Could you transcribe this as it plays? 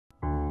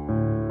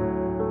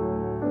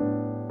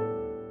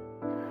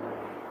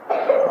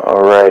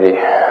Alrighty,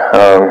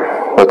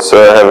 let's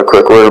have a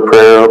quick word of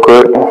prayer real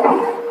quick.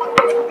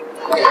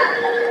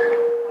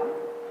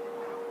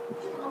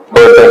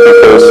 Lord, thank you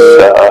for this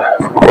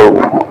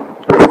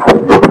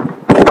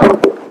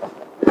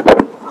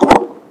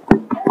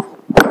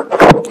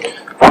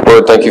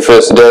Lord, thank you for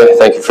this day.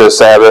 Thank you for the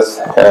Sabbath,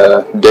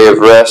 day of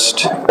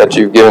rest that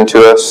you've given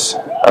to us.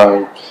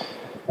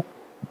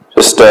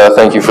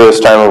 Thank you for this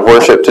time of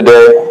worship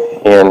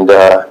today, and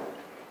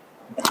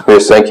we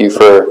just thank you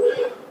for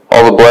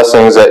all the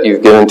blessings that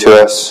you've given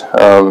to us.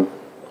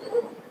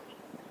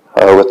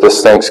 With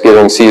this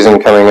Thanksgiving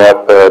season coming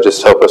up,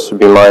 just help us to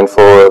be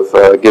mindful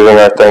of giving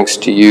our thanks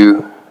to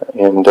you,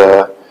 and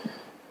the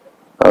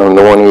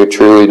one who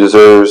truly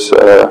deserves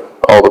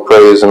all the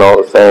praise and all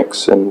the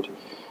thanks. And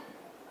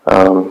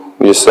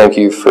we just thank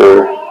you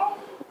for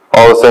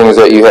all the things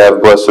that you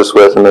have blessed us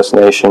with in this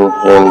nation,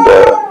 and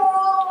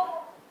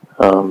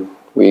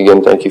we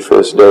again thank you for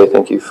this day.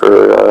 Thank you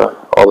for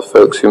all the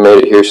folks who made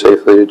it here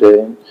safely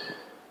today,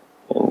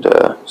 and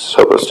just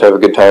help us to have a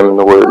good time in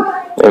the Word.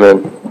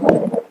 Amen.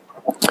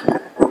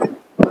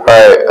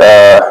 Alright,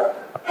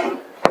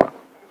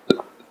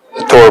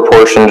 the Torah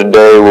portion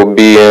today will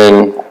be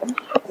in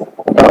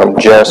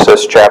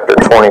Genesis chapter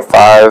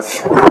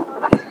 25.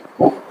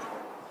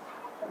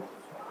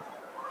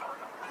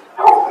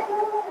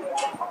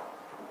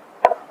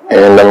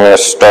 And I'm going to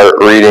start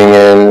reading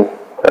in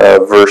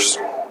verse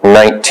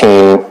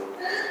 19,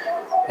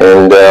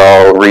 and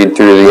I'll read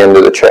through the end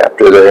of the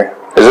chapter there.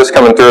 Is this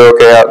coming through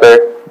okay out there?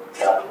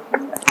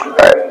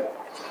 Alright.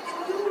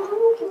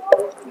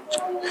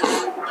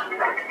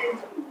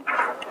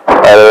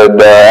 I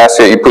would ask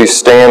that you please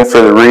stand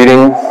for the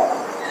reading.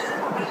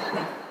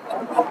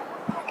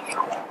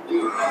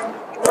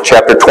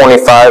 Chapter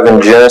 25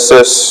 in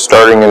Genesis,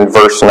 starting in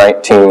verse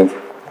 19.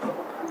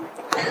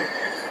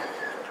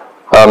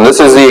 This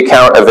is the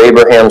account of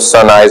Abraham's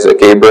son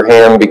Isaac.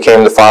 Abraham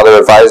became the father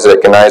of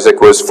Isaac, and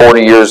Isaac was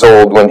 40 years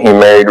old when he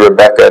married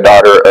Rebekah,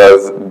 daughter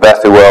of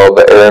Bethuel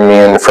the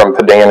Aramean from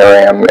Padan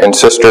Aram, and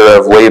sister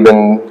of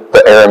Laban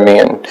the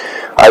Aramean.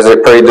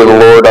 Isaac prayed to the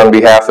Lord on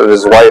behalf of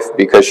his wife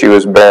because she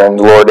was barren.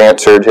 The Lord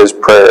answered his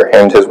prayer,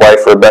 and his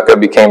wife Rebekah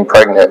became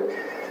pregnant.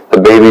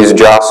 The babies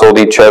jostled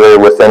each other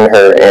within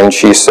her, and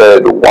she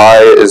said, "Why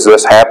is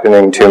this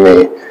happening to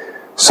me?"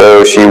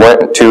 So she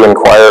went to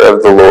inquire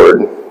of the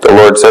Lord. The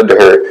Lord said to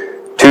her,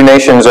 "Two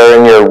nations are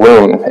in your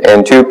womb,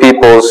 and two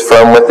peoples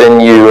from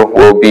within you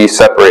will be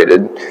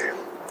separated.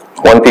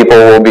 One people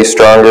will be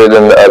stronger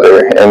than the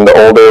other, and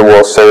the older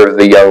will serve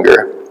the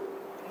younger."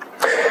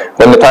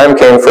 When the time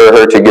came for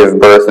her to give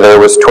birth, there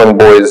was twin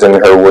boys in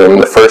her womb.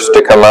 The first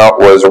to come out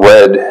was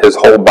red. His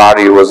whole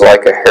body was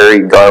like a hairy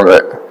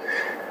garment.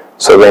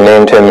 So they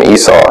named him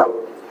Esau.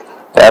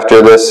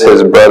 After this,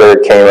 his brother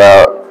came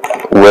out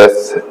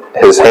with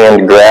his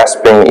hand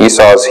grasping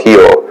Esau's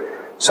heel.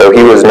 So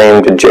he was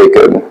named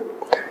Jacob.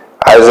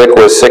 Isaac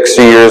was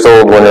 60 years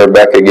old when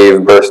Rebekah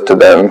gave birth to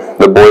them.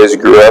 The boys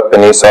grew up,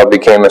 and Esau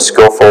became a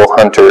skillful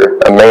hunter,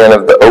 a man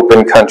of the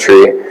open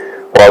country,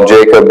 while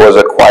Jacob was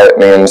a quiet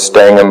man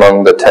staying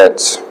among the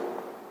tents.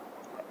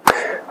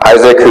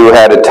 Isaac, who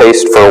had a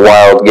taste for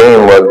wild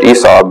game, loved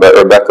Esau, but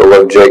Rebekah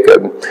loved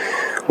Jacob.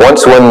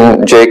 Once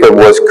when Jacob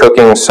was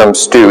cooking some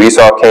stew,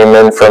 Esau came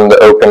in from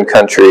the open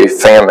country,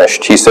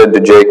 famished. He said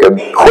to Jacob,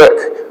 "Quick,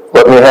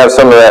 let me have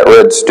some of that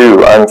red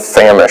stew. I'm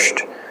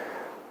famished."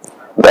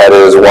 That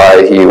is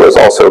why he was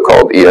also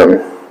called Edom.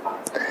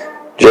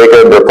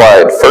 Jacob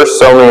replied, "First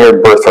sell me your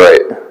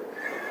birthright."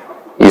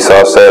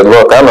 Esau said,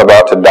 "Look, I'm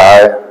about to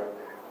die.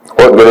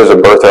 What good is a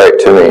birthright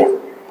to me?"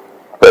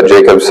 But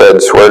Jacob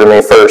said, "Swear to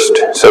me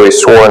first." So he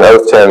swore an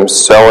oath to him,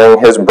 selling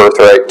his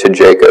birthright to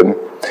Jacob.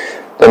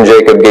 Then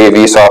Jacob gave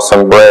Esau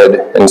some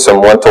bread and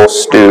some lentil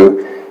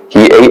stew.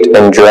 He ate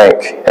and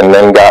drank, and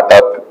then got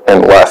up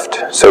and left.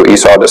 So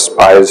Esau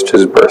despised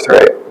his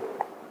birthright.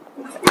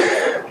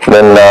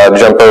 Then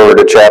jump over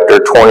to chapter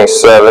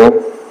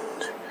 27.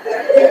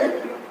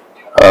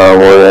 We're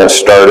going to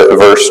start at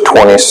verse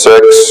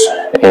 26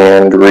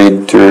 and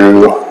read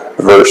through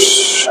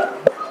verse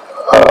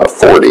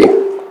 40.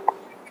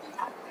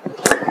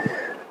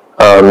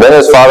 Then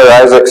his father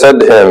Isaac said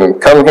to him,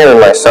 "Come here,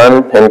 my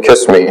son, and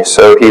kiss me."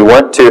 So he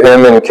went to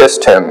him and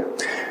kissed him.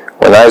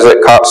 When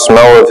Isaac caught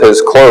smell of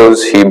his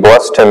clothes, he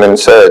blessed him and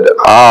said,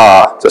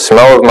 "Ah, the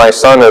smell of my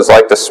son is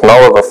like the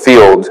smell of a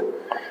field."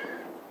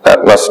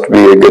 That must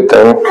be a good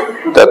thing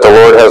that the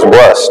Lord has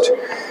blessed.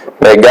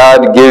 May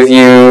God give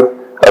you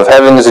of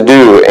heaven's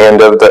dew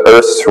and of the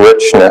earth's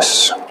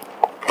richness,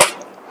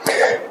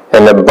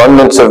 an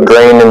abundance of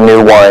grain and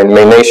new wine.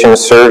 May nations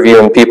serve you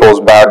and peoples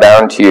bow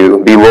down to you.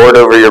 Be Lord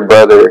over your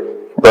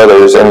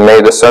brothers, and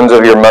may the sons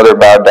of your mother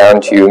bow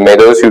down to you. May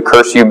those who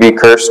curse you be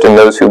cursed, and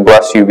those who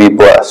bless you be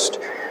blessed.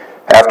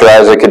 After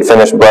Isaac had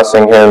finished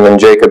blessing him, and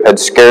Jacob had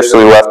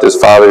scarcely left his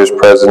father's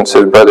presence,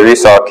 his brother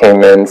Esau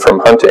came in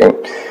from hunting.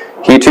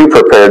 He too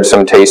prepared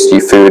some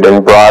tasty food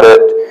and brought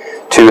it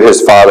to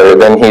his father.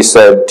 Then he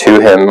said to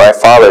him, "My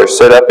father,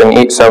 sit up and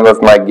eat some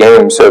of my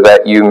game so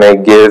that you may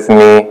give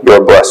me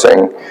your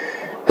blessing."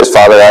 His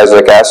father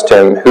Isaac asked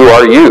him, "Who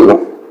are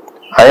you?"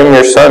 I am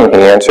your son,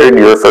 he answered,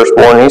 your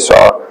firstborn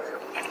Esau.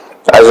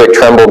 Isaac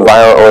trembled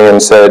violently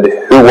and said,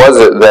 Who was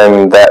it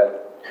then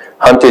that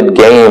hunted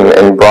game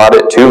and brought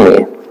it to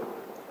me?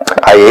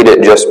 I ate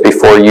it just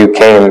before you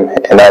came,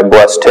 and I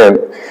blessed him,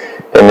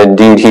 and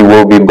indeed he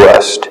will be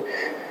blessed.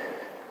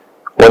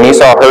 When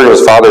Esau heard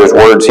his father's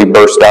words, he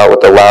burst out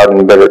with a loud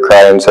and bitter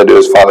cry and said to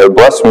his father,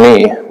 Bless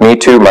me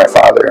too, my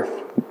father.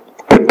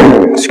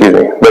 Excuse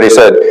me. But he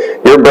said,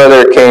 Your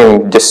brother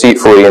came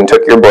deceitfully and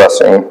took your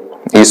blessing.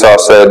 Esau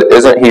said,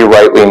 Isn't he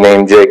rightly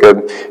named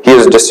Jacob? He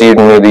has deceived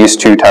me these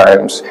 2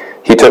 times.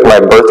 He took my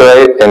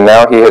birthright, and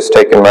now he has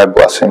taken my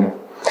blessing.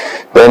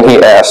 Then he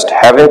asked,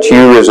 Haven't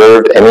you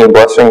reserved any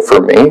blessing for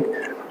me?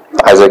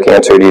 Isaac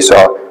answered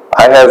Esau,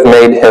 I have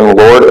made him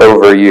lord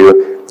over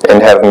you,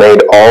 and have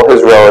made all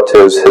his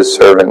relatives his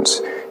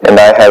servants, and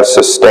I have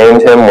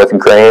sustained him with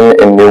grain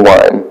and new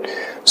wine.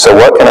 So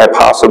what can I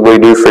possibly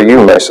do for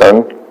you, my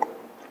son?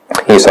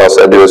 Esau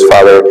said to his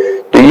father,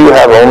 Do you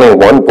have only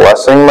one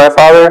blessing, my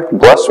father?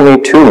 Bless me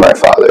too, my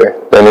father.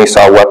 Then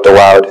Esau wept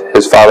aloud.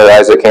 His father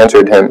Isaac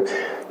answered him,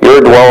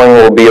 Your dwelling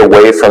will be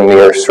away from the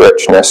earth's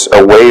richness,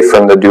 away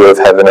from the dew of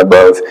heaven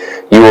above.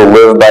 You will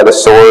live by the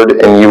sword,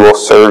 and you will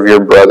serve your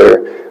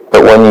brother.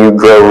 But when you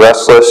grow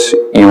restless,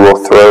 you will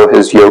throw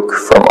his yoke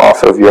from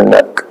off of your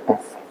neck.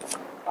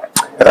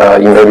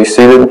 You may be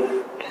seated.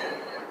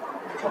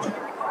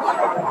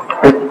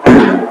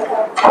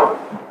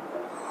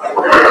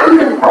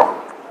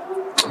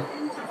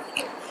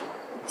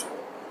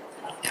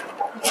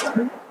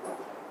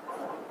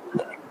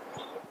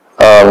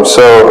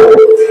 So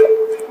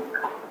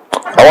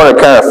I want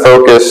to kind of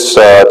focus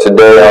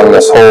today on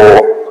this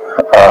whole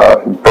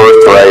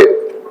birthright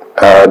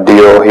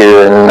deal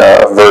here in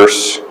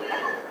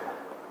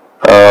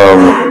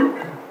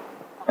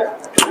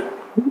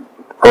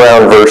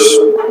around verse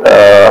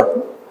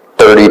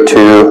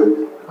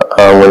 32,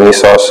 when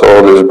Esau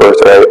sold his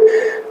birthright.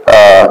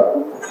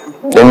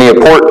 And the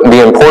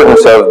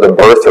importance of the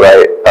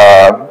birthright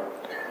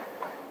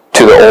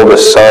to the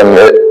oldest son,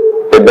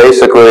 it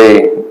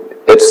basically,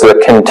 it's the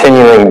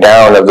continuing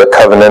down of the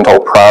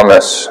covenantal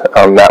promise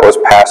that was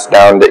passed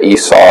down to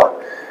Esau,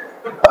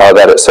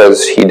 that it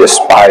says he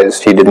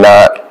despised. He did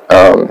not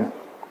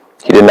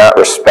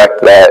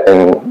respect that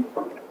and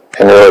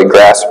really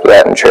grasp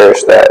that and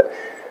cherish that.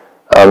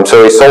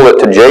 So he sold it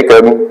to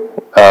Jacob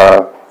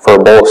for a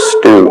bowl of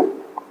stew.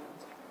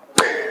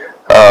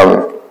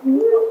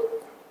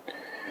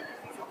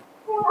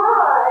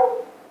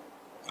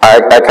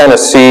 I kind of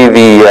see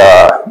the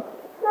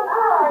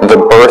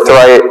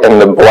birthright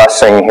and the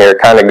blessing here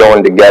kind of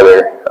going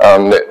together. I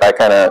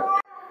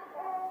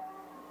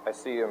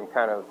see them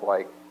kind of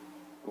like,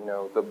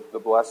 the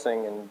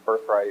blessing and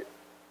birthright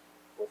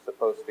was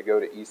supposed to go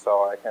to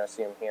Esau. I kind of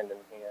see them hand in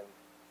hand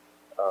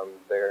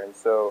there. And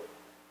so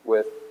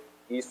with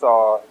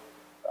Esau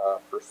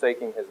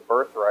forsaking his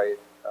birthright,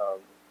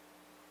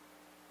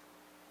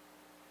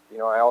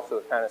 I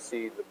also kind of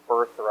see the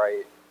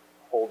birthright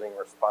holding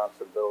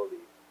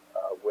responsibility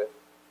with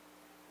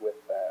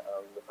that.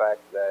 The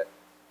fact that,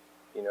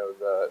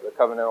 the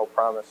covenantal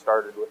promise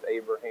started with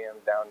Abraham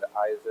down to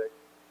Isaac,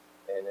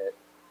 and it,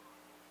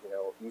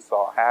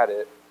 Esau had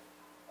it,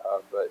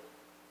 but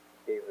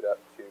gave it up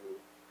to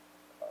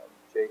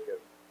Jacob.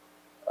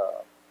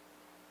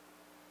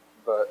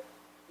 But,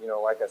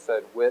 like I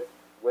said, with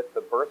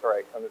the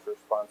birthright comes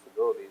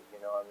responsibilities.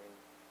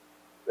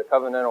 The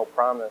covenantal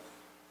promise,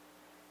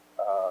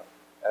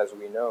 as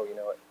we know,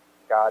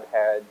 God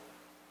had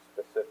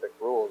specific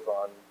rules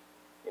on,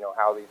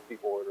 how these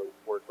people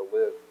were to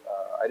live.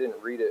 I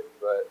didn't read it,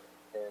 but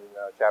in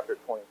chapter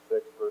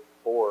 26, verse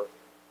 4,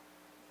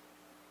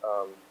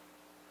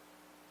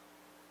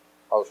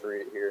 I'll just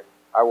read it here.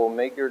 I will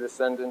make your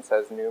descendants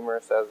as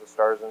numerous as the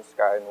stars in the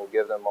sky, and will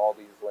give them all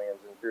these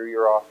lands, and through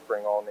your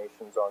offspring all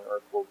nations on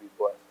earth will be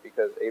blessed,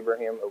 because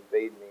Abraham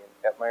obeyed me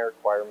and kept my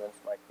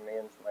requirements, my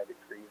commands, my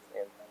decrees,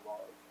 and my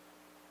laws.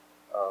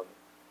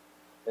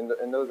 And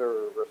those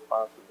are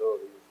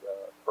responsibilities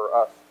for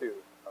us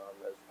too,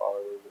 as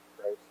followers of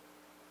Christ.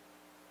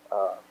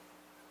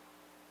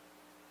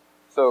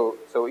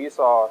 So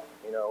Esau,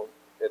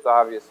 it's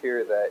obvious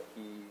here that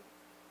he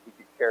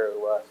could care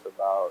less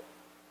about,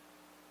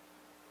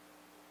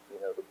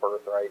 the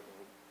birthright and,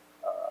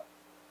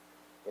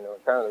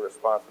 kind of the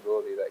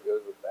responsibility that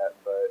goes with that.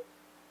 But,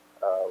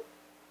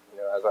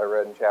 as I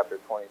read in chapter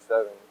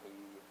 27, he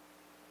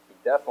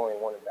definitely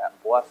wanted that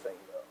blessing,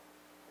 though.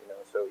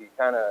 So he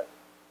kind of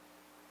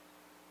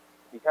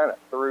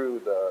threw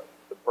the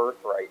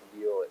birthright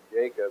deal at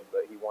Jacob,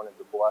 but he wanted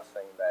the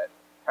blessing that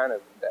kind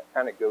of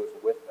goes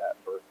with that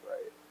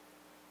birthright.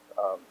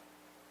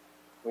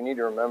 We need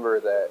to remember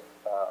that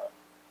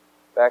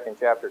back in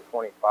chapter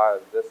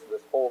 25,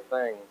 this whole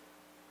thing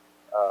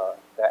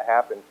that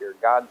happened here,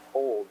 God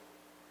told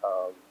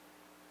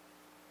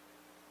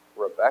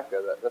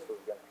Rebecca that this was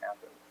going to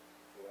happen.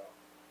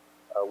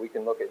 We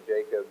can look at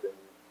Jacob and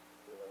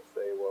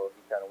say, well,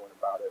 he kind of went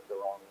about it the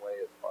wrong way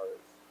as far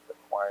as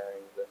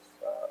acquiring this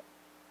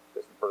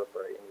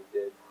birthright, and he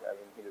did.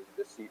 He was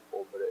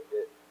deceitful, but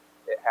it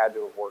had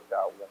to have worked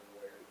out one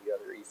way or the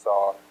together.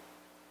 Esau,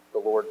 the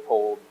Lord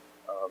told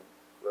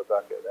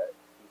Rebekah that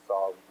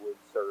Esau would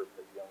serve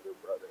his younger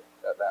brother.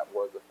 That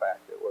was a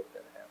fact. It was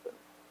going to happen.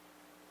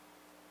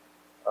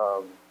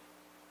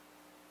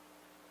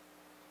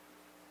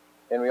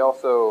 And we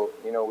also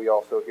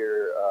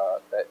hear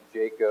that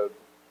Jacob,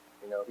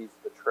 he's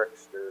the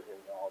trickster in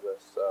all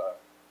this.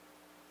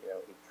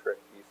 He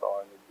tricked Esau,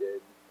 and he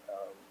did.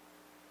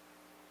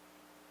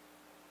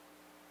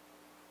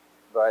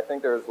 But I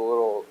think there's a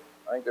little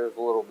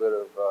bit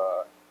of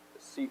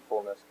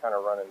deceitfulness kind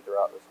of running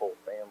throughout this whole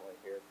family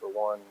here. For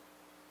one,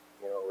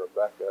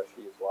 Rebekah,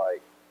 she's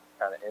like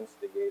kind of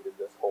instigated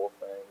this whole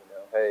thing.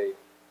 Hey,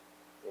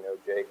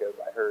 Jacob,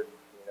 I heard,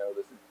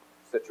 this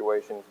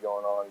situation's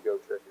going on. Go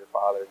trick your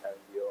father, kind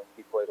of deal.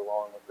 He played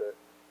along with it.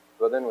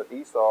 But then with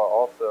Esau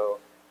also,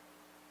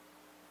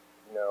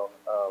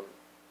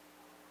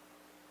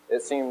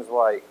 it seems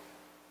like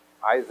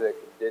Isaac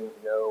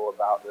didn't know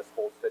about this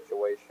whole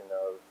situation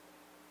of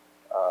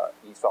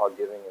Esau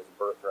giving his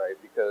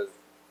birthright, because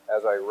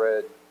as I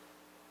read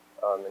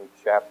in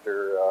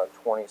chapter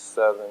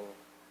 27,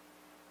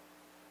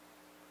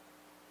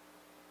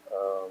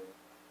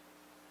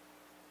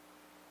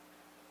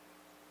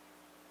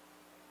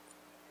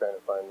 trying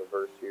to find the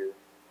verse here.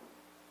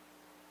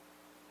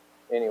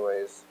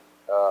 Anyways,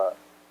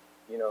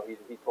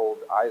 he told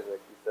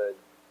Isaac, he said,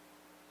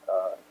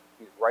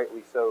 he's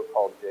rightly so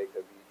called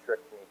Jacob. He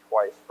tricked me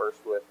twice,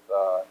 first with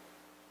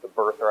the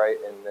birthright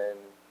and then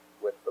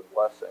with the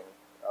blessing.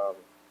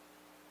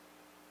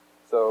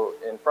 So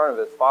in front of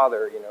his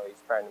father,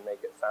 he's trying to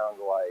make it sound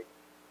like,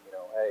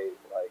 hey,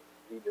 like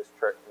he just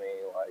tricked me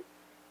like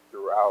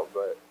throughout,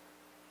 but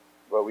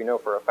we know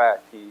for a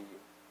fact he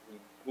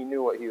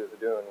knew what he was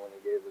doing when he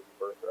gave his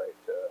birthright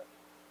to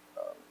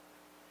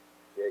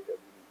Jacob.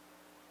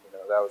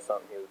 That was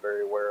something he was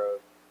very aware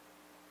of,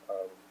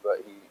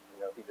 but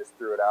he just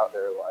threw it out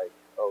there like,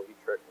 oh, he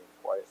tricked me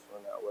twice,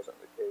 when that wasn't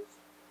the case.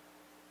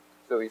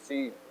 So we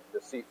see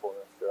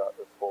deceitfulness throughout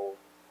this whole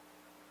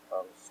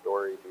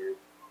story here.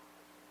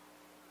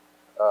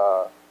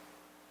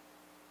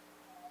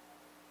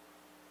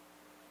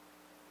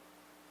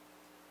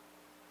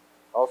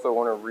 Also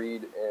want to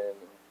read in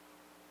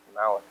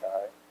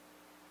Malachi.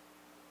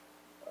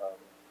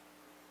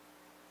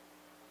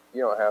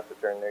 You don't have to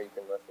turn there, you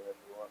can listen if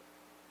you want.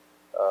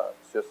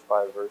 It's just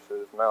 5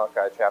 verses.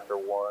 Malachi chapter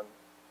 1.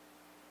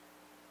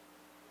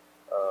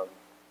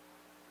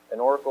 An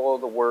oracle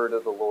of the word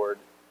of the Lord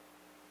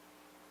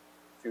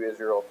to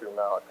Israel through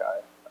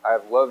Malachi. I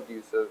have loved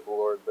you, says the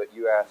Lord, but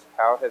you ask,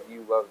 how have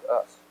you loved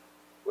us?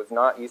 Was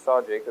not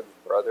Esau Jacob's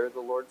brother, the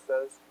Lord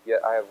says?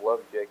 Yet I have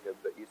loved Jacob,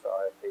 but Esau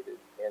I have hated,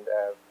 and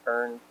I have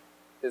turned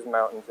his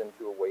mountains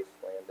into a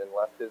wasteland, and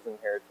left his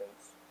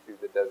inheritance to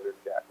the desert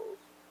jackals.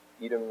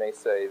 Edom may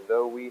say,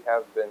 though we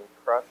have been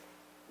crushed,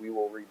 we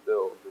will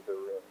rebuild the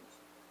ruins.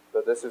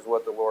 But this is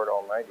what the Lord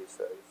Almighty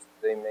says,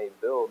 they may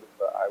build,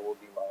 but I will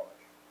demolish.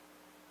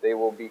 They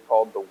will be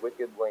called the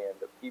wicked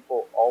land, a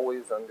people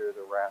always under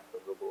the wrath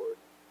of the Lord.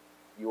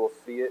 You will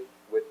see it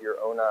with your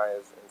own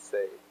eyes and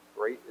say,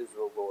 great is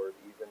the Lord,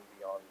 even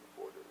beyond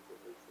the borders of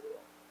Israel.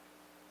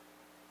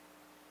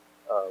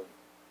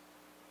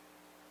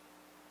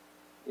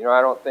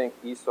 I don't think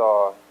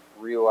Esau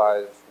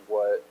realized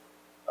what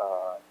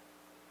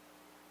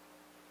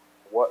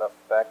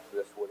effect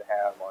this would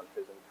have on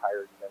his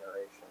entire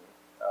generation.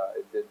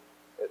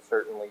 It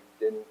certainly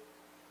didn't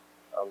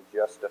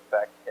just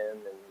affect him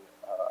and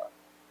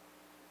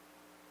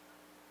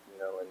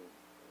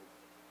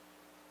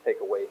take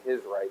away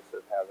his rights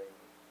of having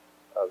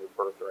the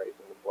birthright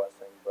and the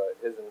blessing, but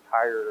his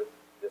entire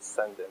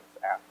descendants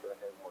after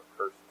him were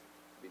cursed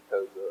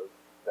because of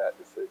that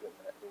decision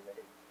that he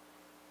made.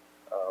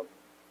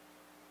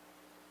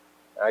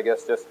 I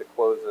guess just to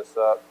close this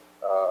up,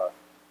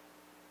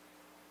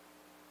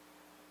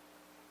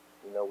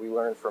 we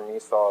learned from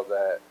Esau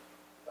that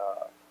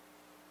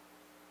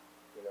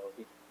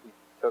he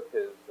took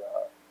his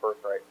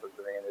birthright for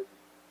granted.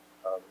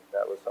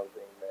 That was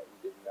something that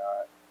he did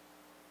not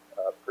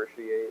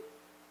appreciate.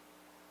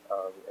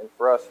 And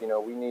for us,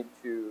 we need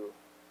to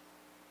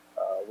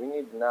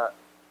not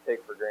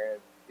take for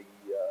granted the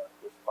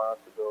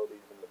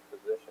responsibilities and the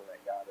position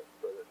that God has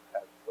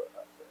put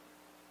us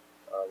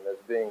in. As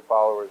being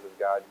followers of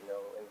God,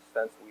 in a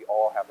sense, we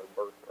all have a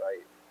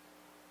birthright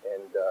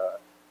and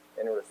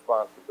a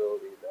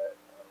responsibility that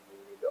we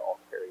need to all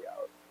carry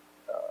out.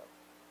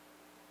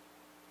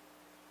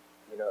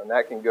 And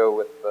that can go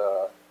with,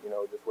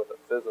 just with a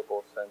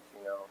physical sense,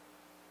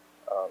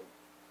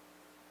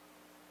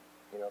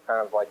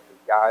 kind of like the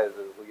guys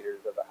as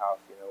leaders of the house,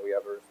 we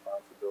have a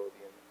responsibility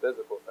in the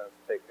physical sense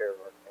to take care of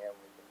our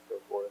families and so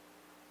forth.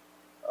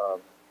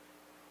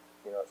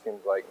 It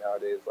seems like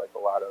nowadays, like a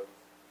lot of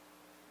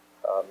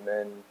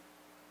men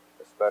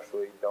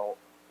especially don't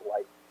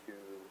like to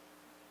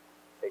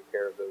take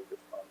care of those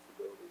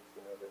responsibilities.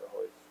 They're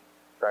always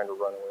trying to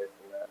run away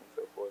from that and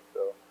so forth.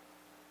 So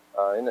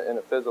in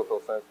a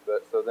physical sense,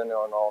 but so then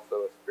on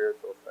also a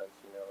spiritual sense,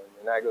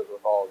 and that goes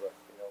with all of us.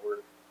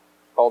 We're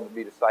called to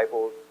be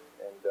disciples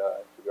and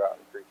to go out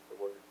and preach the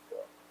word. So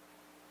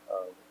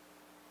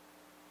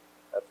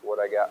what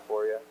I got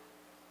for you.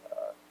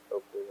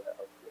 Hopefully that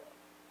helps you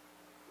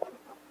out.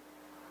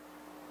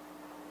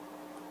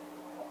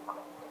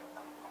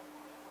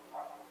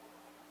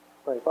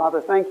 Pray, Father,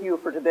 thank you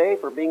for today,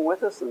 for being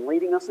with us and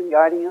leading us and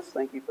guiding us.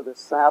 Thank you for this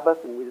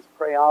Sabbath, and we just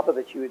pray, Abba,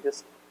 that you would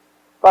just,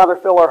 Father,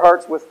 fill our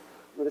hearts with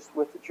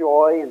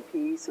joy and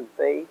peace and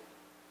faith.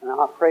 And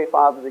I pray,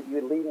 Father, that you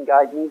would lead and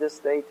guide me this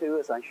day, too,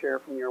 as I share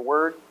from your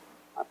word.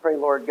 I pray,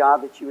 Lord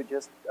God, that you would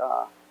just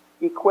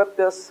equip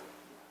us,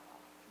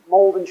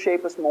 mold and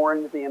shape us more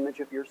into the image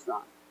of your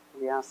Son.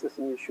 We ask this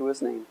in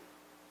Yeshua's name.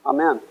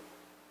 Amen.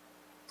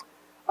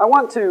 I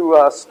want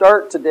to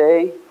start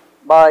today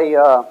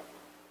by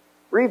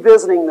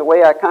revisiting the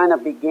way I kind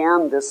of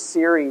began this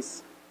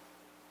series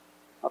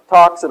of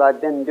talks that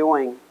I've been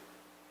doing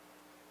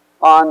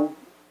on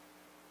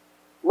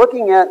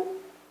looking at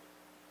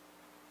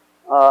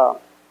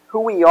who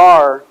we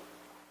are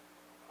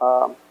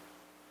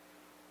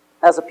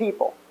as a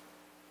people,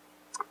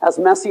 as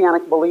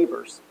Messianic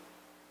believers.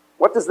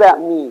 What does that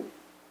mean?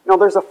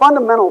 There's a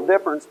fundamental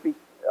difference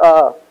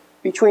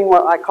between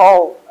what I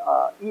call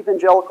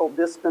evangelical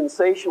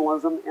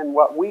dispensationalism and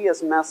what we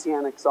as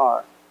Messianics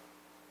are.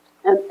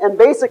 And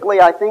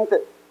basically, I think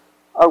that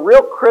a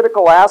real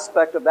critical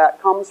aspect of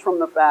that comes from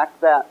the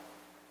fact that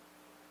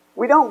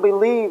we don't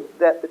believe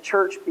that the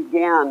church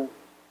began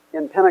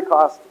in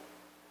Pentecost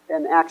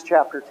in Acts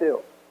chapter 2.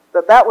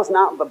 That was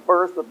not the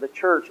birth of the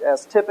church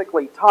as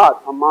typically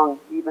taught among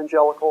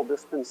evangelical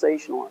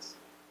dispensationalists.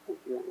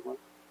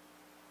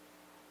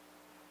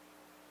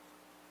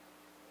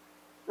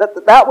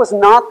 That was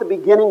not the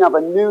beginning of a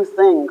new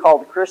thing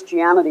called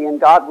Christianity and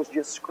God was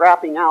just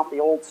scrapping out the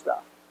old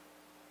stuff.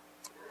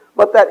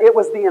 But that it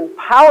was the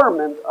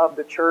empowerment of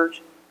the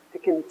church to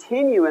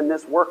continue in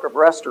this work of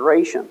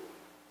restoration.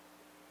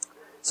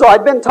 So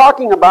I've been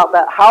talking about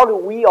that. How do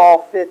we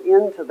all fit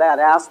into that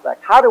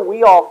aspect? How do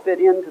we all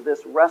fit into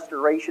this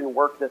restoration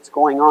work that's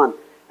going on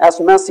as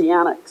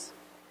Messianics?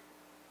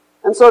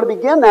 And so to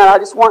begin that, I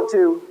just want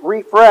to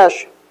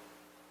refresh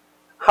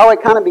how I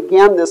kind of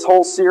began this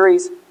whole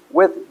series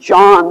with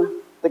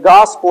John, the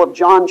Gospel of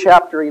John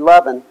chapter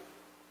 11,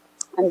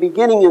 and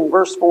beginning in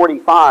verse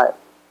 45.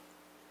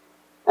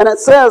 And it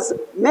says,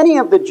 "Many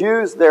of the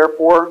Jews,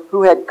 therefore,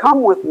 who had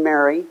come with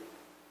Mary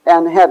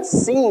and had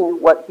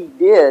seen what he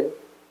did,"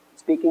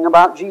 speaking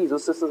about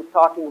Jesus, this is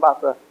talking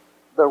about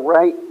the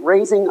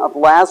raising of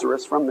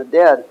Lazarus from the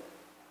dead.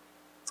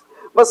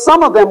 "But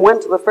some of them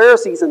went to the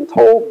Pharisees and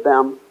told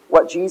them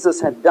what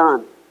Jesus had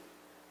done.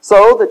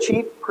 So the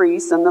chief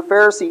priests and the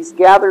Pharisees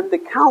gathered the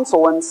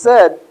council and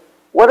said,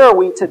 'What are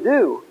we to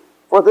do?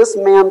 For this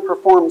man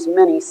performs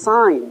many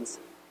signs.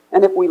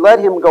 And if we let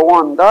him go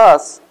on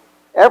thus,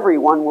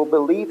 everyone will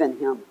believe in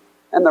him.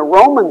 And the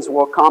Romans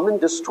will come and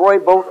destroy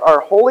both our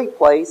holy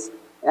place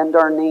and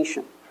our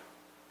nation.'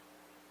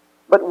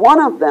 But one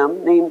of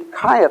them, named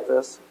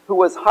Caiaphas, who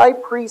was high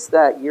priest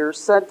that year,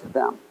 said to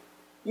them,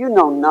 'You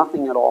know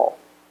nothing at all.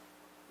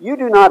 You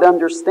do not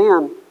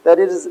understand that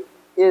it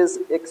is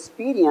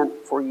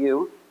expedient for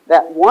you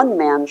that one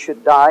man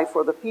should die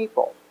for the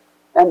people,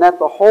 and that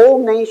the whole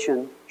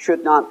nation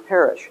should not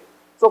perish.'"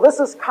 So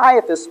this is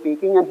Caiaphas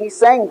speaking, and he's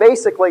saying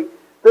basically,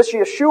 this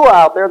Yeshua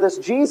out there, this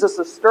Jesus,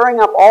 is stirring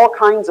up all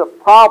kinds of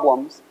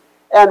problems,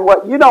 and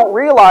what you don't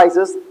realize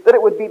is that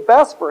it would be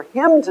best for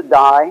him to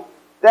die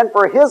than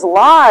for his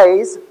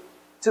lies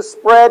to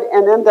spread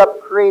and end up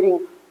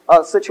creating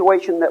a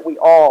situation that we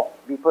all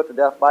be put to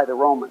death by the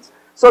Romans.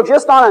 So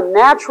just on a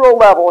natural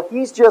level,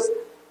 he's just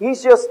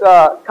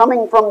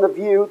coming from the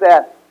view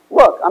that,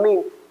 look, I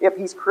mean, if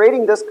he's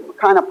creating this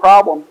kind of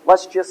problem,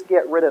 let's just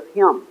get rid of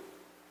him.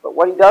 But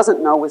what he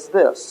doesn't know is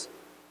this.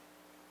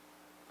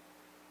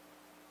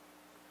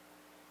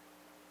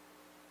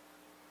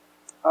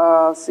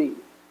 Let's see.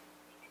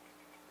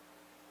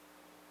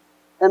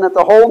 "And that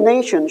the whole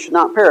nation should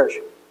not perish.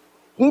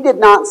 He did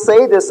not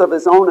say this of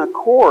his own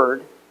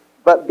accord,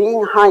 but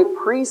being high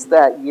priest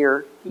that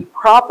year, he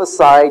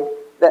prophesied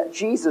that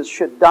Jesus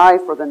should die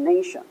for the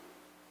nation."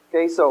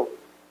 Okay, so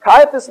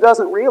Caiaphas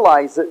doesn't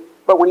realize it,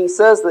 but when he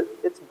says that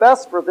it's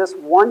best for this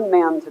one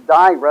man to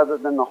die rather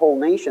than the whole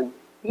nation,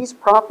 he's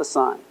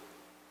prophesying.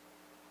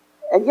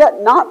 "And yet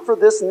not for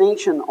this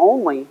nation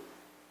only,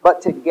 but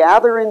to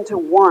gather into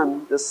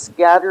one the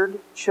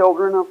scattered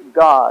children of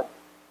God."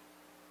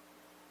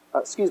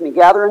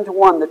 Gather into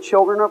one the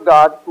children of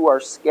God who are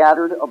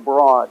scattered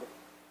abroad.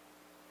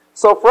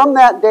 So from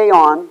that day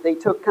on, they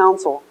took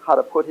counsel how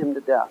to put him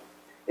to death.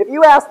 If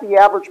you ask the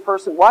average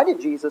person, why did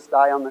Jesus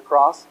die on the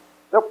cross?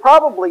 They'll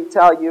probably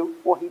tell you,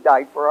 well, he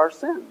died for our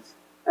sins.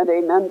 And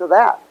amen to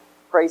that.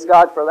 Praise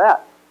God for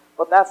that.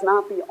 But that's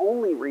not the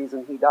only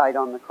reason he died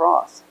on the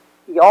cross.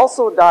 He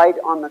also died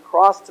on the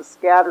cross to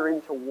gather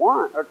into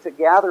one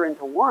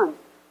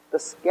the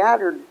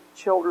scattered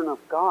children of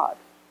God.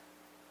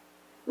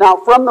 Now,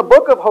 from the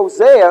book of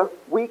Hosea,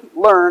 we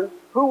learn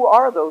who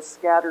are those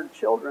scattered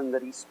children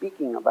that he's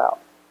speaking about.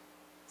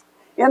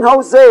 In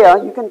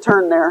Hosea, you can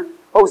turn there,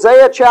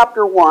 Hosea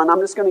chapter 1,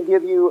 I'm just going to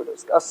give you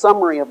a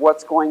summary of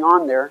what's going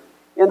on there.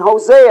 In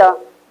Hosea,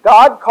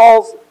 God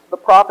calls the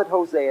prophet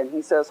Hosea, and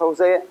he says,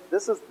 Hosea,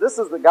 this is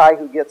the guy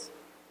who gets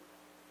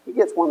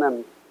one of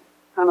them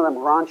kind of them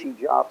raunchy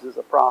jobs as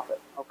a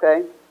prophet.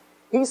 Okay,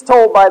 he's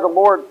told by the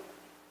Lord,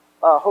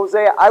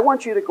 Hosea, I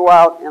want you to go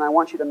out and I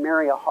want you to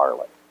marry a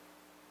harlot,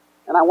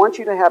 and I want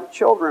you to have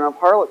children of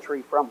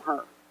harlotry from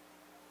her,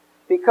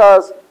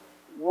 because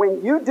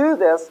when you do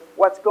this,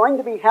 what's going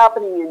to be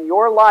happening in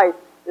your life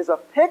is a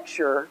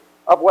picture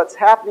of what's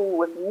happening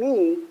with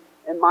me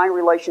in my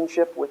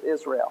relationship with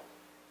Israel.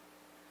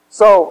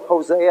 So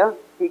Hosea,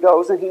 he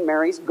goes and he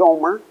marries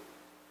Gomer,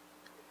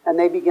 and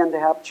they begin to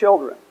have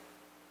children.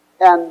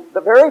 And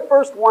the very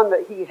first one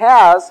that he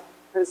has,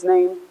 his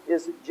name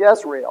is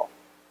Jezreel.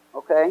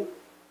 Okay?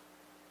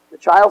 The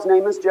child's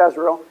name is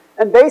Jezreel.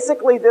 And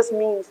basically this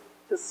means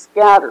to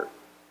scatter.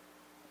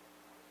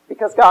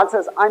 Because God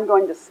says, I'm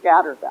going to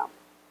scatter them.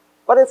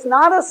 But it's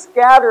not a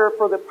scatter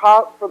for the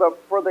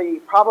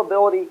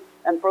probability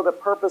and for the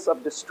purpose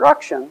of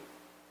destruction,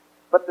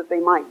 but that they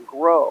might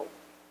grow.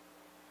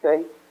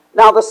 Okay?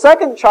 Now the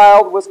second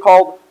child was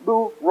called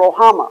Bu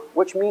Rohama,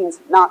 which means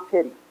not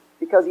pity.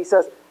 Because he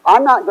says,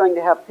 I'm not going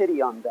to have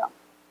pity on them.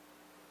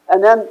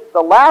 And then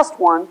the last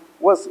one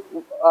was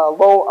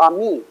Lo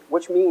Ami,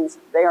 which means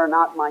they are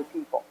not my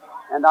people,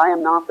 and I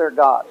am not their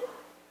God.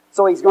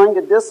 So he's going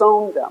to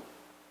disown them.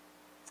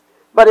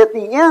 But at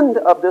the end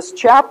of this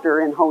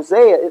chapter in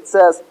Hosea, it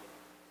says,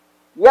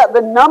 Yet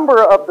the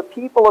number of the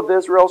people of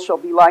Israel shall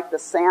be like the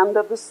sand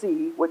of the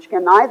sea, which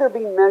can neither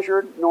be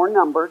measured nor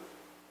numbered.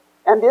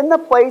 And in the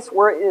place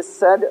where it is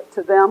said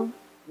to them,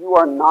 You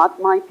are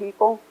not my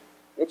people,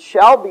 it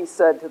shall be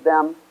said to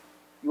them,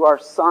 You are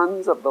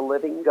sons of the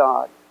living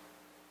God.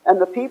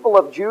 And the people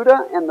of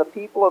Judah and the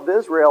people of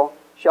Israel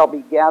shall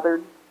be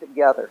gathered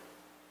together.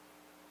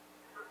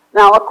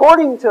 Now,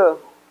 according to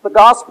the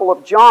Gospel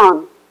of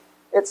John,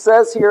 it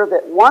says here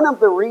that one of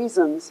the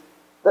reasons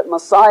that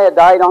Messiah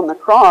died on the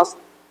cross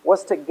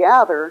was to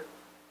gather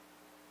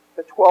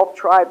the 12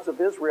 tribes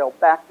of Israel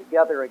back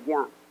together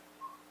again.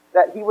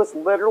 That he was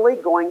literally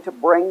going to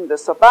bring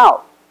this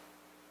about.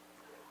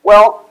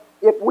 Well,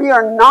 if we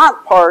are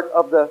not part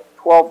of the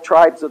 12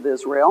 tribes of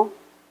Israel,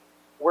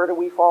 where do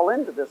we fall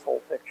into this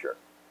whole picture?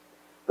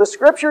 The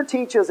Scripture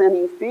teaches in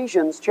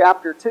Ephesians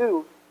chapter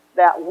 2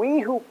 that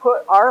we who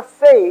put our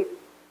faith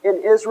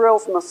in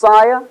Israel's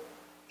Messiah,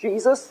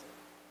 Jesus,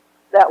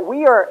 that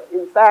we are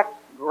in fact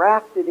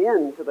grafted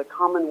into the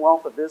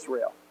commonwealth of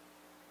Israel.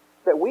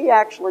 That we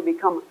actually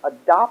become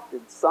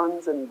adopted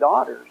sons and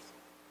daughters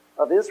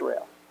of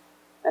Israel.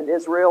 And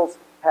Israel's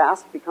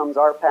past becomes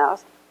our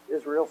past.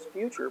 Israel's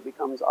future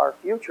becomes our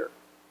future.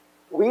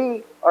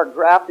 We are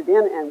grafted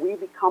in and we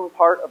become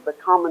part of the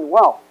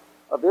commonwealth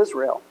of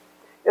Israel.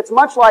 It's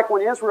much like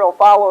when Israel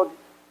followed,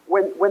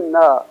 when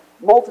the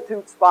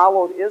multitudes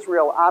followed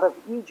Israel out of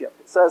Egypt.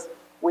 It says,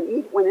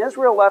 when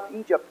Israel left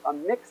Egypt, a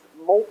mixed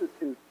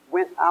multitude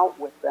went out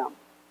with them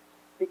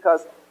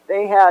because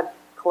they had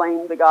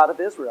claimed the God of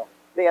Israel.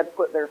 They had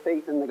put their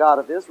faith in the God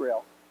of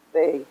Israel.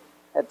 They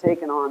had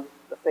taken on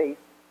the faith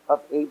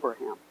of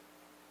Abraham.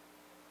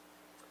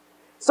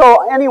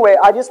 So anyway,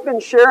 I've just been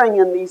sharing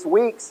in these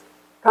weeks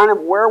kind of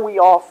where we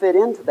all fit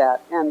into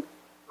that and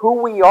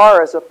who we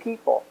are as a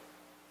people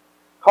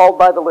called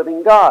by the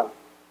living God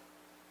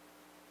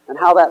and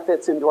how that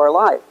fits into our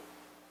life.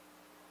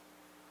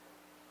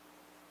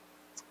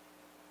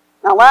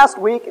 Now last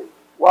week,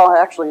 well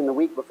actually in the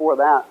week before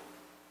that,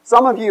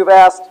 some of you have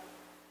asked,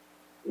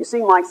 you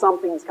seem like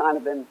something's kind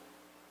of been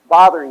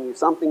bothering you,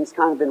 something's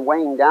kind of been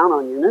weighing down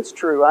on you, and it's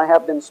true, I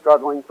have been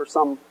struggling for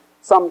some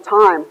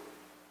time.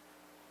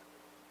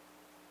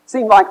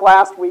 Seemed like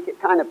last week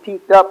it kind of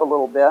peaked up a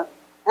little bit,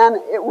 and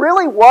it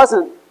really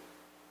wasn't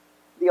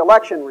the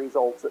election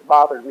results that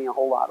bothered me a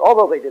whole lot,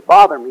 although they did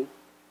bother me.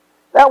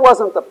 That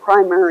wasn't the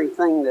primary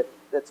thing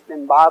that's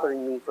been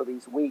bothering me for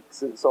these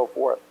weeks and so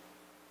forth.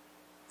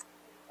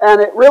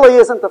 And it really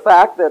isn't the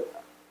fact that,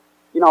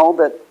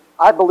 that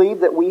I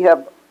believe that we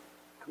have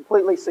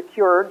completely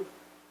secured,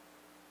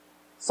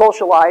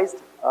 socialized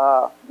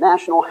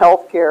national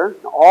health care,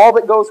 all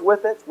that goes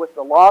with it, with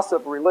the loss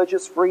of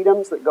religious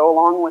freedoms that go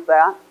along with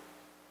that.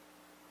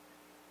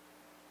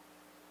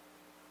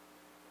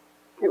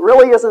 It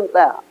really isn't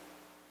that.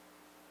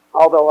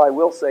 Although I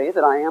will say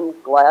that I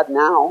am glad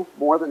now,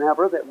 more than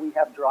ever, that we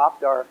have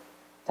dropped our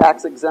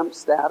tax-exempt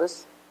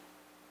status.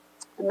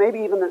 And maybe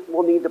even that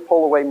we'll need to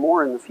pull away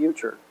more in the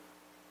future.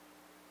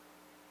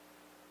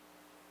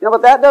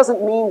 But that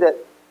doesn't mean that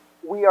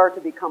we are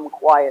to become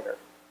quieter.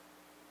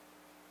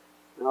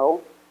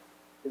 No.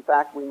 In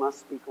fact, we must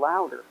speak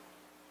louder.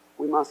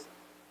 We must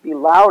be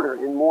louder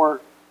and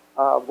more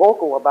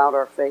vocal about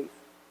our faith.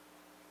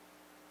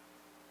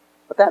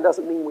 But that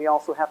doesn't mean we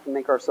also have to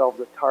make ourselves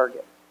a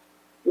target.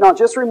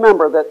 Just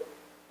remember that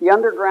the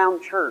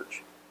underground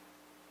church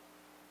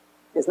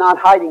is not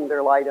hiding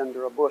their light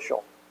under a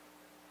bushel.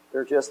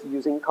 They're just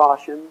using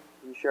caution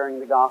and sharing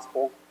the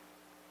gospel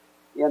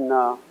in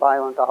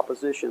violent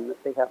opposition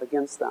that they have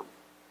against them.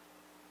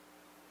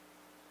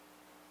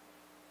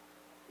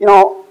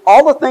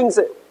 All the things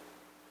that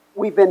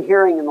we've been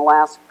hearing in the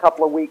last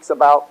couple of weeks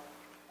about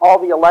all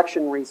the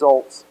election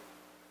results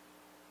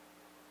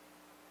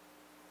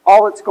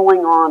all that's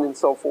going on and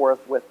so forth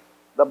with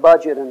the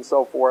budget and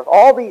so forth,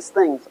 all these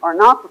things are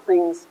not the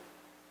things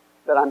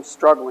that I'm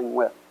struggling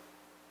with.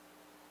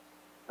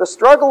 The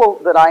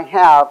struggle that I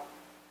have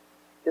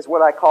is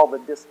what I call the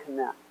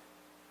disconnect.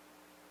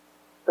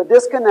 The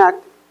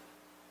disconnect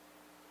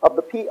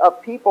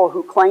of people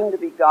who claim to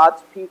be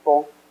God's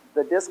people,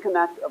 the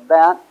disconnect of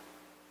that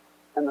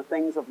and the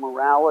things of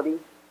morality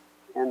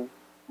and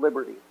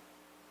liberty.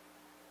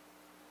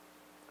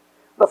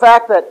 The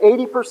fact that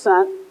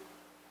 80%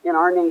 in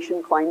our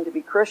nation claim to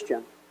be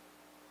Christian,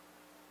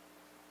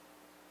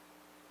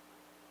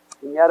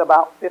 and yet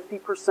about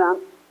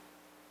 50%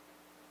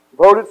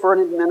 voted for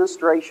an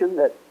administration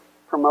that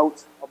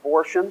promotes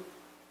abortion,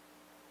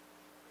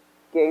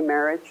 gay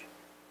marriage,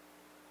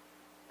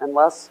 and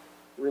less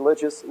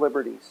religious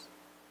liberties.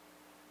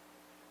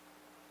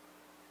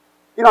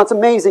 You know, it's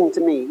amazing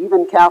to me,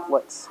 even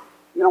Catholics,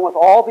 you know, with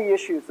all the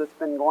issues that's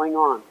been going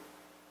on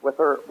with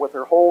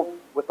the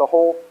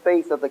whole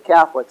faith of the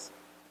Catholics,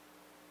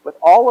 with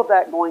all of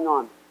that going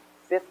on,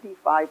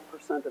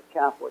 55% of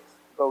Catholics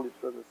voted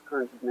for this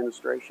current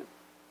administration.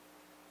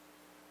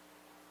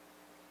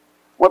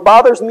 What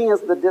bothers me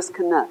is the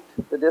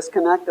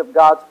disconnect of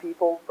God's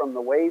people from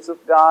the ways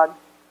of God,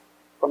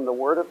 from the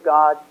Word of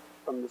God,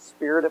 from the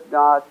Spirit of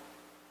God,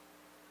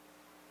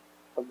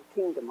 from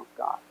the kingdom of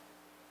God.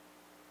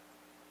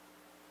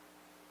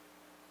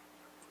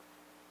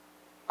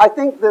 I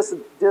think this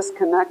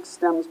disconnect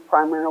stems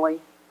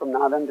primarily from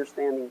not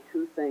understanding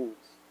two things: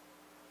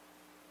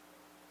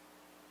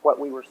 what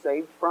we were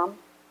saved from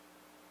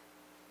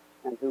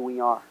and who we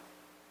are.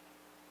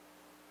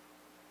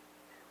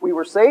 We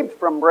were saved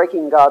from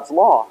breaking God's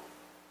law,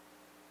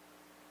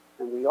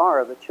 and we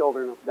are the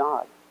children of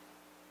God.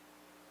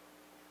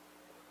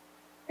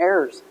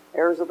 Heirs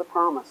of the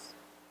promise,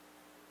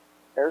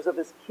 heirs of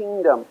His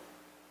kingdom.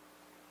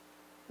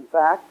 In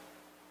fact,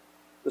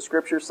 the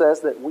Scripture says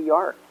that we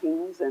are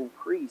kings and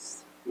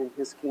priests in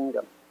His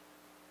kingdom.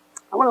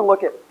 I want to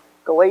look at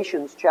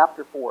Galatians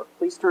chapter 4.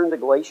 Please turn to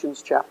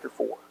Galatians chapter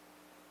 4.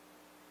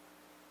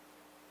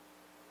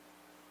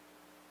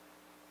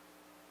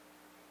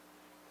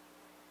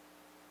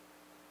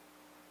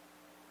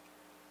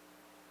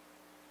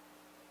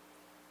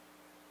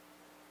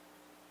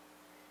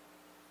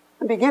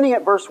 And beginning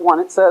at verse 1,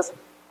 it says,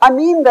 I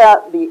mean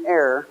that the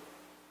heir,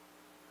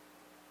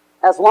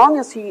 as long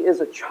as he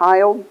is a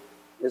child,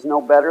 is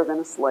no better than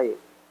a slave,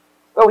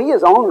 though he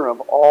is owner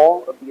of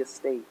all of the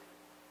estate.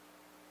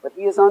 But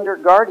he is under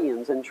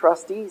guardians and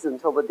trustees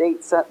until the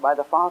date set by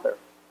the father.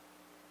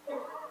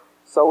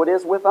 So it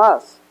is with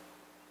us.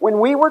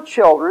 When we were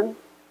children,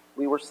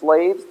 we were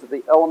slaves to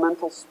the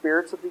elemental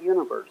spirits of the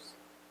universe.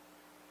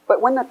 But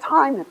when the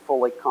time had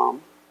fully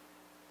come,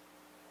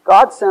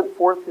 God sent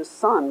forth His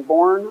Son,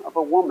 born of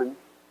a woman,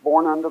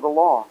 born under the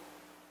law,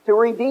 to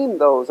redeem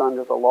those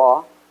under the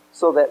law,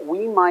 so that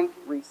we might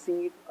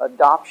receive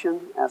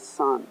adoption as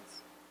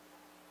sons.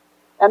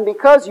 And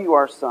because you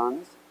are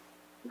sons,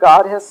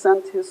 God has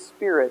sent the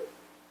Spirit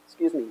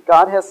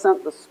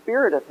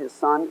of His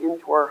Son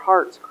into our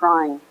hearts,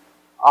 crying,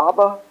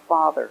 Abba,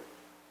 Father.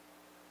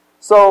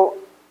 So,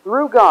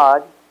 through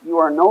God, you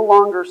are no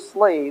longer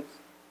slaves,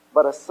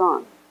 but a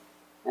son.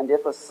 And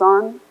if a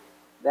son,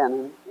 then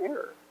an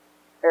heir.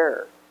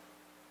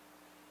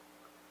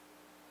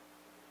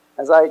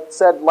 As I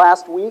said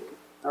last week,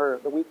 or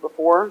the week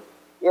before,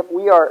 if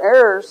we are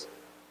heirs,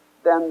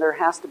 then there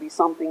has to be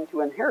something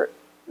to inherit.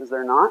 Is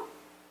there not?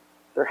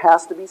 There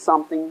has to be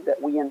something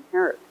that we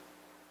inherit.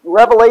 In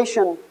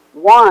Revelation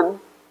 1,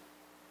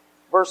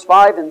 verse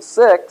 5 and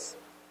 6,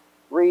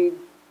 read,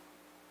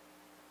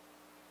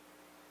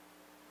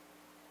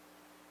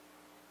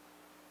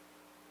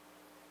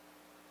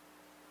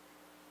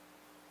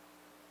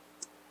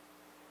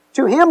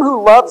 To Him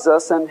who loves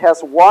us and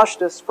has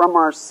washed us from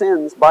our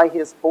sins by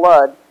His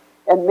blood,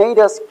 and made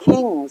us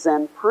kings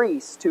and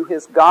priests to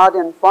His God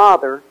and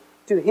Father,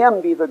 to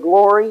Him be the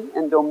glory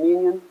and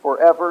dominion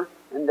forever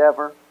and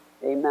ever.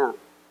 Amen.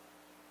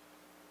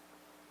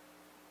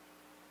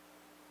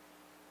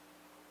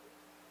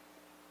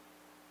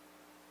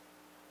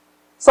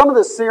 Some of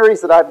the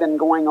series that I've been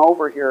going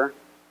over here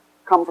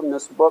come from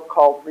this book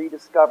called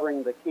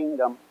Rediscovering the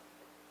Kingdom.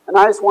 And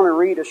I just want to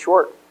read a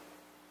short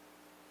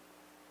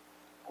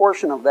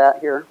portion of that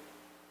here.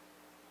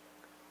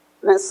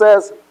 And it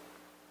says,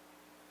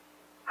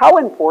 how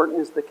important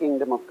is the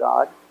kingdom of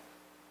God?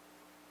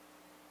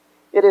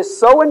 It is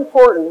so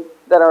important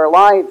that our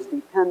lives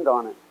depend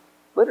on it,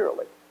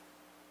 literally.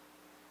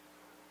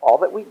 All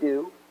that we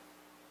do,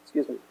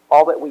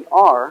 all that we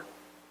are,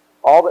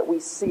 all that we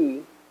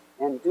see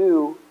and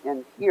do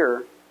and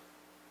hear,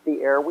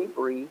 the air we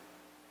breathe,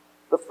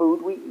 the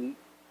food we eat,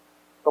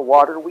 the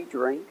water we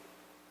drink,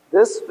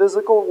 this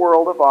physical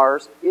world of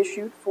ours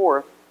issued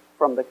forth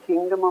from the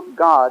kingdom of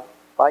God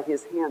by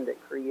His hand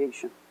at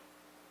creation.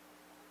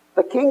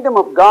 The kingdom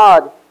of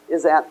God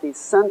is at the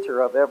center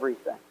of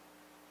everything.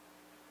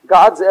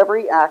 God's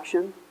every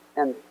action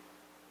and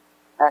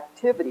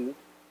activity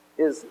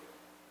is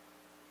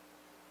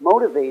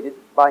motivated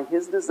by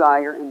His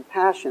desire and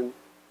passion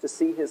to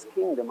see His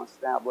kingdom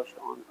established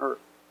on earth.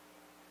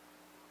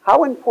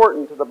 How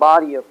important to the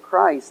body of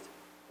Christ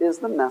is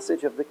the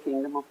message of the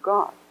kingdom of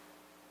God?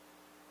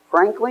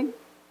 Frankly,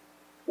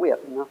 we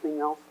have nothing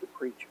else to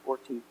preach or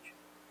teach.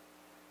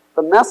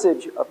 The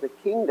message of the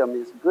kingdom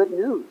is good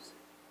news,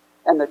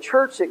 and the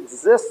church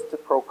exists to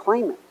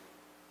proclaim it.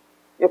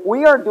 If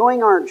we are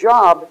doing our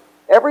job,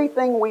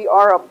 everything we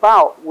are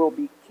about will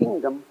be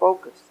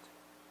kingdom-focused.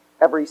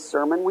 Every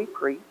sermon we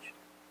preach,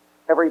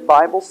 every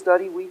Bible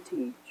study we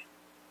teach,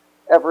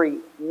 every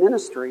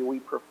ministry we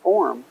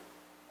perform,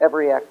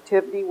 every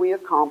activity we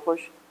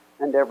accomplish,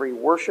 and every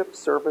worship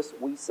service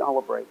we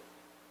celebrate.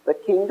 The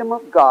kingdom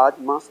of God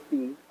must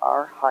be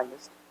our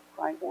highest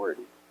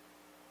priority.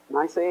 And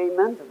I say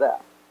amen to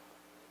that.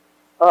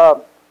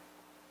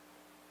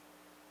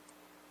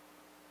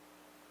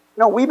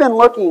 We've been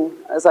looking,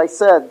 as I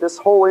said, this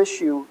whole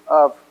issue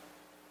of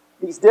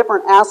these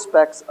different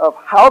aspects of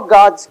how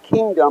God's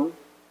kingdom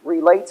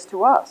relates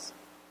to us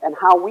and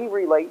how we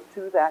relate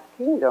to that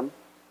kingdom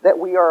that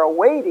we are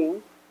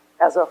awaiting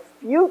as a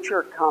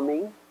future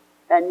coming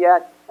and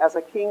yet as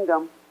a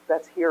kingdom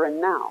that's here and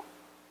now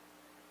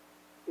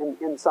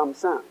in some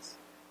sense.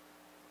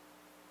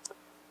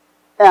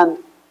 And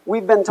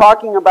we've been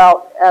talking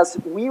about, as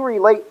we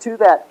relate to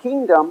that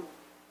kingdom,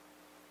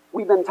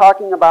 we've been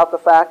talking about the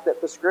fact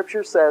that the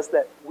Scripture says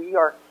that we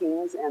are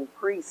kings and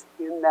priests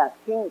in that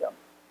kingdom.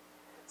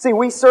 See,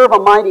 we serve a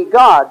mighty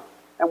God,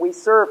 and we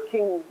serve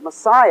King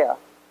Messiah.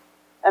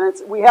 And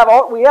we have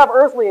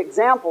earthly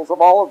examples of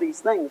all of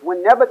these things.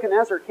 When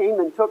Nebuchadnezzar came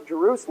and took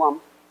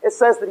Jerusalem, it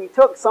says that he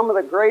took some of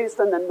the greatest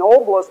and the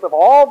noblest of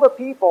all the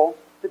people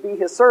to be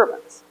his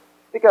servants.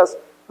 Because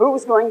who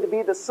was going to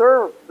be the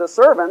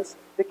servants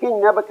to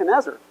King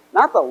Nebuchadnezzar?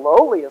 Not the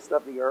lowliest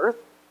of the earth,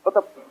 but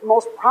the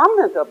most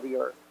prominent of the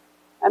earth.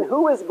 And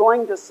who is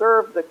going to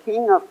serve the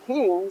King of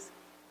Kings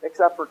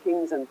except for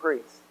kings and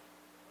priests?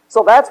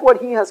 So that's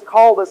what He has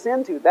called us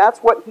into. That's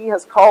what He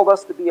has called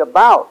us to be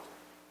about.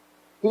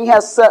 He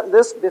has set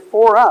this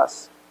before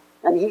us.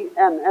 And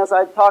as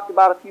I talked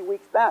about a few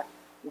weeks back,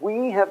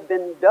 we have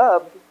been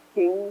dubbed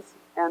kings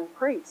and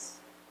priests.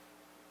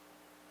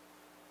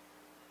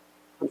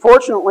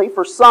 Unfortunately,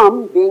 for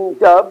some, being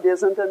dubbed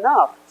isn't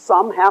enough.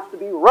 Some have to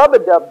be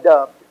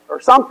rub-a-dub-dubbed or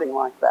something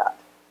like that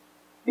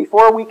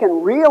before we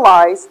can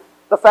realize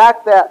the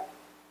fact that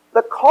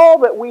the call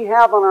that we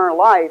have on our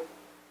life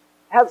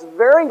has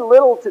very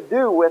little to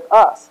do with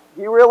us.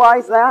 Do you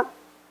realize that?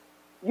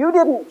 You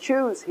didn't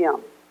choose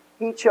Him.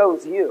 He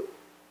chose you.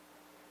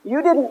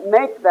 You didn't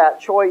make that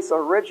choice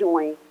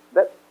originally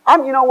that,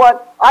 you know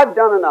what, I've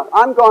done enough.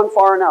 I'm gone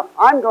far enough.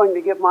 I'm going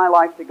to give my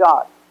life to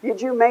God. Did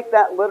you make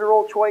that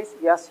literal choice?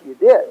 Yes, you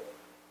did.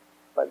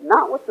 But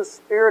not with the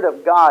Spirit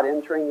of God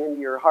entering into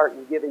your heart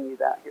and giving you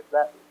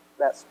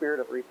that spirit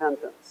of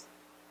repentance.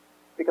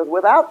 Because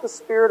without the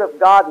Spirit of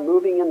God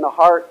moving in the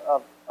heart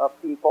of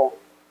people,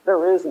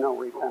 there is no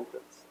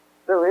repentance.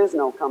 There is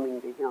no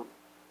coming to Him.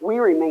 We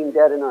remain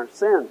dead in our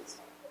sins.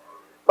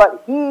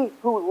 But He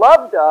who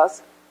loved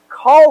us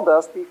called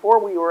us before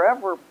we were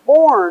ever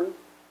born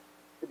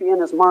to be in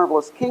His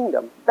marvelous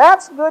kingdom.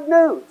 That's good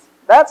news.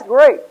 That's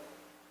great.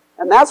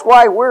 And that's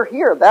why we're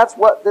here. That's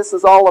what this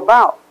is all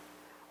about.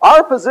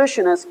 Our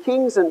position as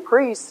kings and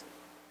priests,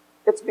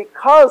 it's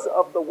because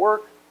of the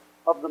work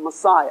of the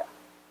Messiah.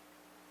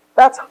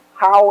 That's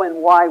how and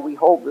why we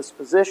hold this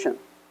position.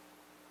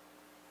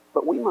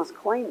 But we must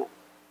claim it.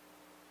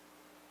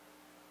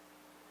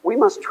 We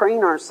must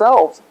train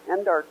ourselves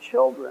and our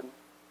children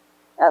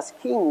as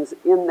kings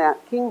in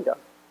that kingdom.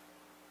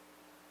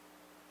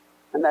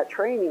 And that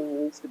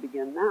training needs to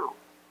begin now.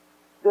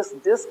 This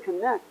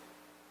disconnect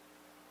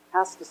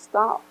has to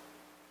stop.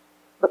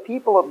 The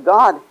people of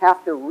God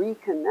have to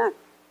reconnect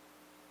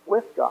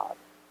with God.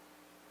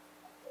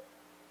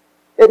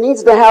 It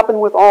needs to happen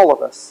with all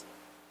of us.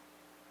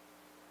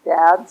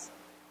 Dads,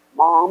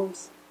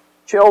 moms,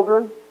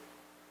 children,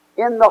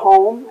 in the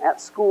home,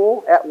 at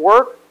school, at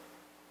work,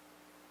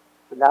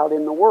 and out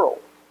in the world.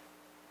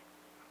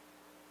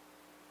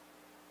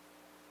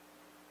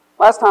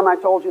 Last time I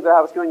told you that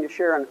I was going to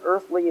share an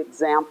earthly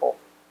example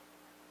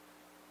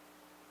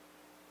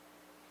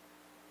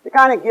to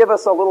kind of give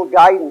us a little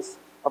guidance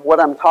of what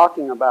I'm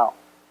talking about.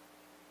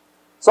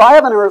 So I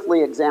have an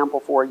earthly example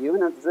for you,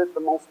 and is it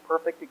the most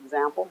perfect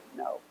example?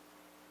 No.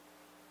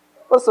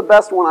 But it's the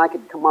best one I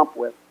could come up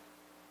with.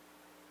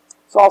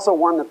 It's also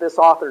one that this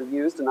author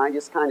used, and I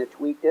just kind of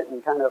tweaked it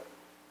and kind of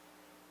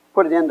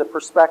put it into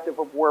perspective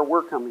of where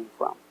we're coming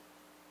from.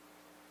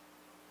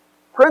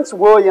 Prince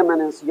William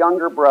and his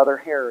younger brother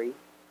Harry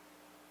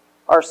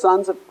are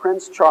sons of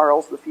Prince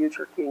Charles, the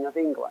future King of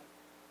England.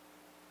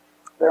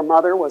 Their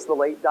mother was the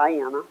late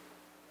Diana,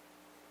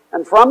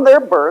 and from their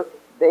birth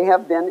they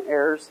have been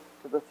heirs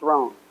to the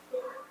throne.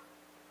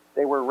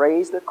 They were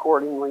raised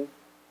accordingly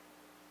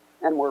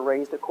and were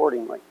raised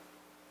accordingly.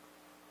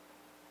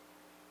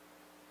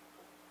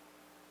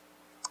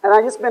 And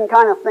I've just been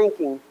kind of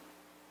thinking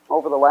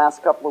over the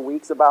last couple of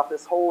weeks about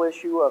this whole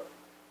issue of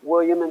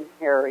William and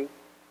Harry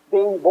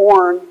being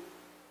born,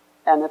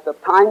 and at the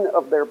time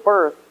of their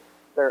birth,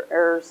 they're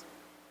heirs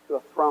to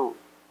a throne.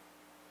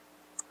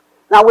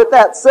 Now, with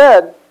that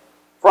said,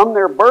 from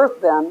their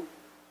birth then,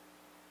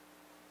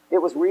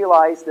 it was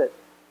realized that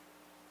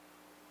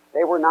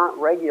they were not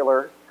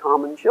regular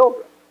common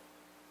children.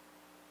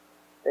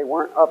 They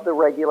weren't of the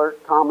regular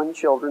common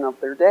children of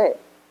their day.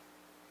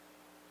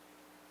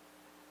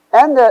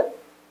 And that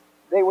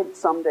they would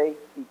someday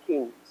be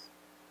kings.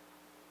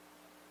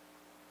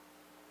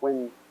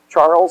 When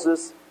Charles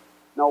is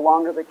no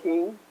longer the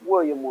king,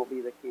 William will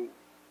be the king.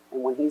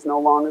 And when he's no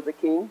longer the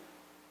king,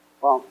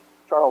 well,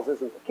 Charles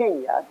isn't the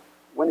king yet.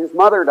 When his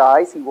mother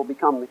dies, he will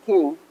become the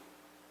king.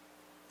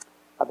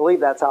 I believe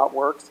that's how it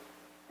works.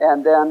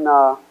 And then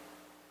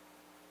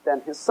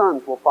his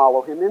sons will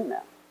follow him in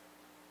that.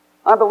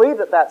 I believe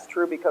that that's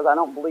true because I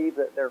don't believe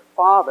that their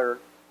father,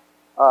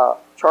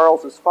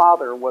 Charles's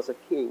father, was a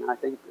king. I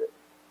think that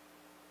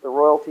the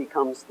royalty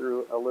comes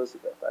through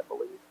Elizabeth, I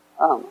believe.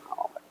 I don't know how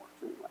all that works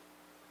anyway.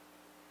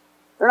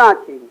 They're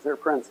not kings, they're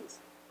princes.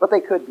 But they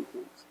could be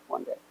kings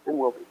one day, and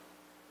will be.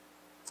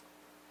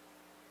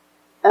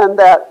 And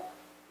that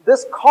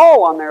this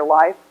call on their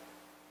life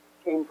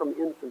came from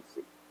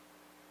infancy,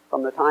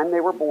 from the time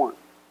they were born.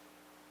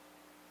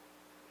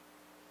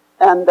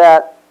 And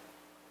that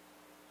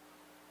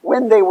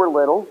when they were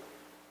little,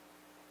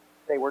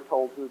 they were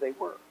told who they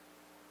were.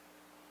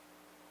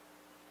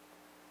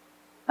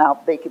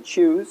 Now, they could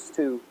choose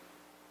to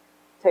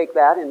take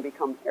that and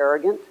become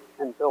arrogant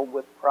and filled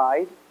with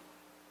pride,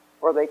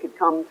 or they could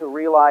come to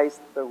realize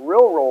the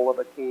real role of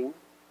a king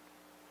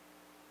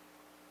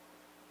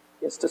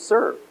is to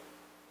serve,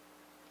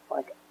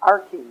 like our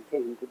king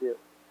came to do.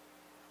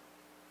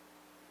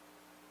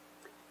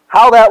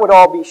 How that would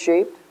all be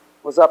shaped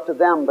was up to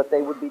them, but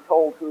they would be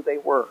told who they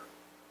were.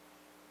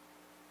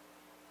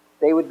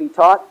 They would be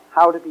taught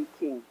how to be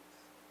kings.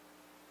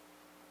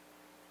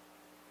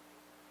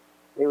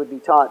 They would be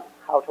taught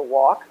how to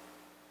walk.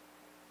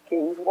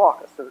 Kings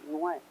walk a certain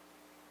way.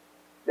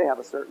 They have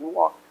a certain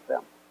walk to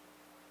them.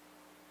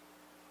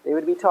 They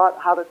would be taught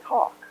how to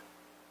talk.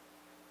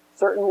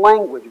 Certain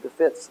language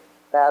befits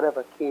that of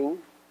a king.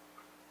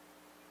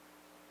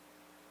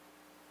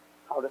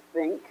 How to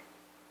think.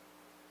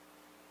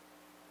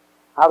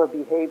 How to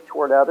behave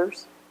toward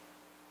others.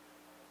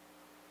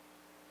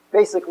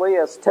 Basically,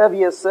 as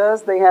Tevius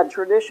says, they had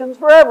traditions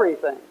for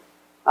everything.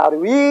 How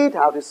to eat,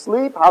 how to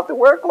sleep, how to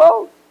wear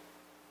clothes.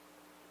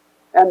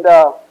 And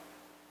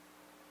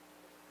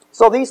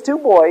so these two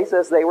boys,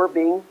 as they were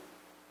being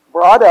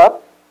brought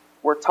up,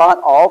 were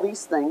taught all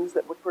these things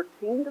that would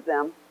pertain to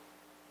them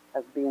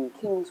as being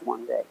kings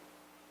one day.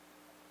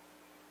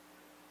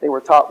 They were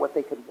taught what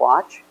they could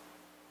watch,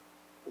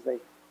 because they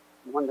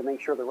wanted to make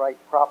sure the right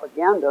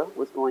propaganda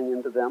was going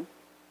into them.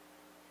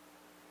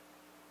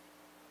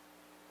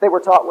 They were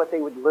taught what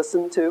they would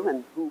listen to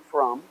and who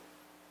from,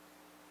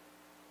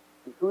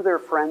 and who their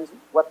friends,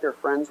 what their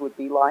friends would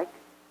be like,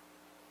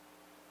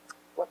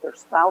 what their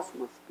spouse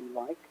must be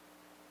like,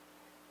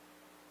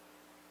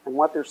 and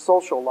what their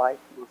social life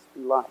must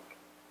be like.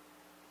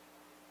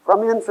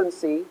 From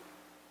infancy,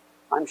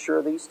 I'm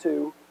sure these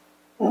two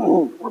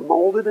were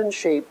molded and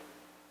shaped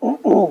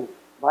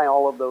by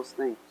all of those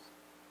things.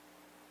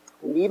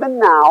 And even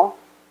now,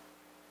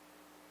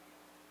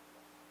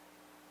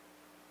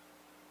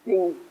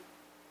 being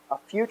a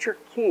future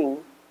king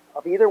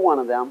of either one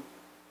of them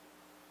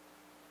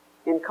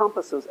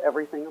encompasses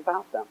everything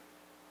about them.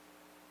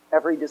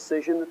 Every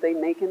decision that they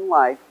make in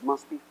life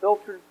must be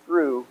filtered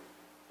through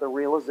the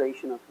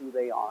realization of who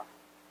they are.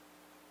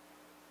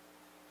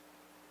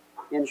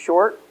 In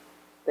short,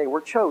 they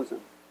were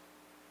chosen,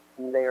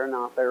 and they are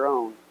not their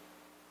own.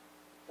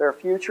 Their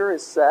future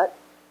is set,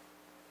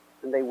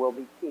 and they will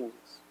be kings.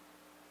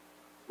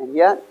 And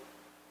yet,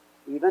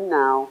 even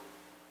now,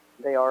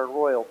 they are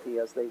royalty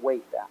as they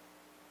wait that.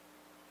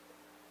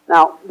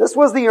 Now, this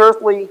was the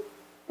earthly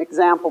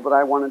example that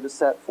I wanted to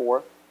set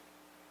forth,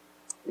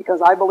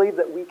 because I believe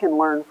that we can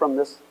learn from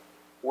this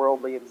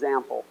worldly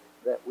example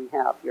that we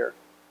have here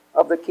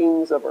of the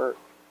kings of earth.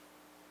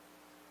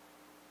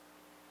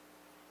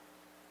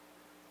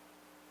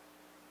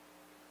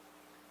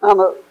 Now,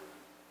 the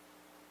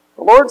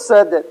Lord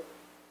said that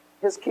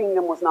His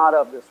kingdom was not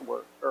of this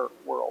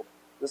world.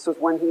 This was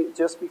when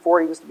just before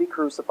He was to be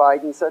crucified,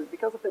 and He said,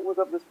 because if it was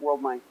of this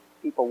world, my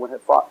people would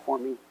have fought for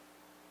me.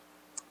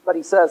 But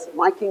He says,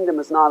 my kingdom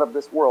is not of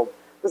this world.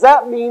 Does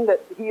that mean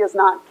that He is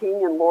not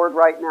King and Lord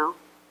right now?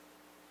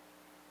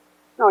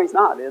 No, He's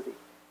not, is He?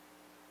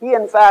 He,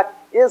 in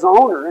fact, is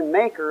owner and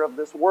maker of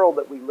this world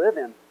that we live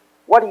in.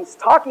 What He's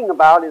talking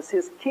about is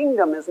His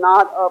kingdom is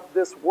not of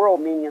this world,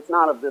 meaning it's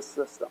not of this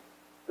system.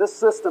 This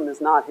system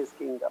is not His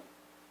kingdom.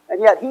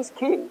 And yet He's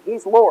King,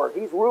 He's Lord,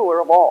 He's ruler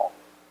of all.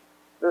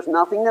 There's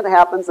nothing that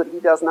happens that He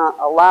does not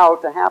allow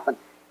to happen.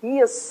 He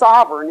is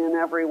sovereign in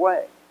every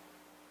way.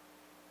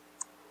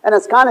 And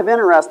it's kind of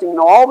interesting,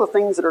 all the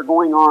things that are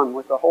going on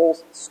with the whole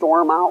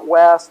storm out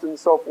west and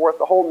so forth,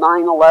 the whole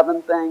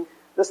 9/11 thing,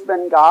 this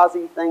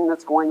Benghazi thing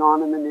that's going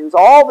on in the news,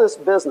 all this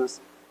business.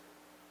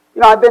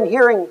 I've been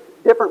hearing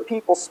different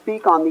people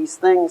speak on these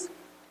things,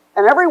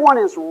 and everyone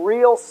is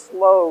real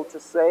slow to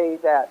say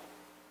that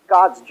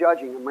God's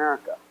judging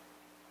America.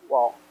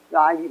 well,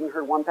 I even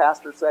heard one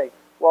pastor say,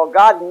 well,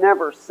 God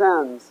never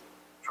sends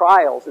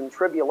trials and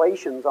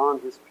tribulations on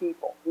his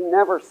people. He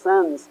never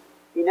sends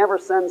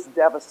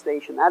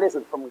devastation. That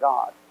isn't from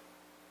God.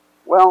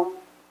 Well,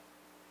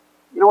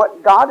 you know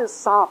what? God is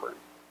sovereign.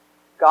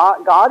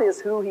 God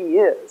is who he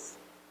is.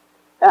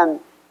 And,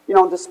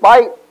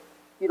 despite,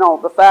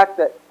 the fact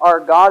that our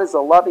God is a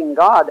loving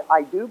God,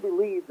 I do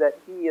believe that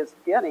he is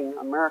getting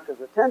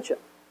America's attention.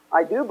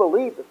 I do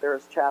believe that there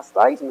is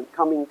chastisement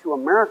coming to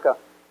America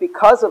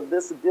because of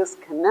this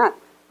disconnect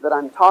that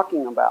I'm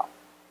talking about.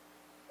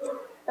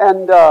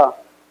 And,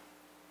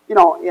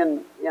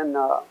 in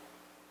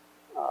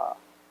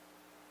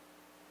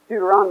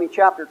Deuteronomy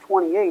chapter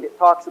 28, it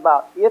talks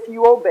about, if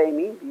you obey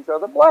me, these are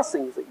the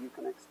blessings that you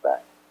can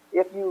expect.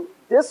 If you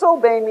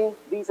disobey me,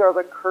 these are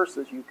the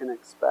curses you can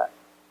expect.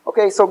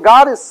 Okay, so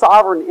God is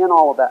sovereign in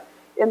all of that.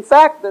 In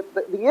fact,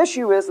 the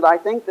issue is that I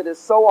think that is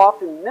so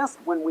often missed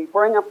when we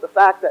bring up the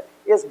fact that,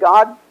 is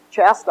God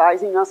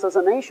chastising us as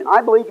a nation?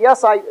 I believe,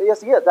 yes,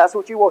 he is. That's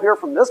what you will hear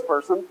from this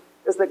person,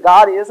 is that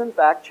God is in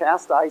fact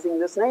chastising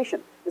this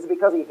nation. Is it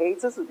because he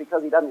hates us? Is it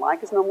because he doesn't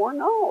like us no more?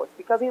 No, it's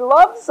because he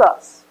loves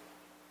us.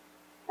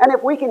 And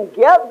if we can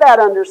get that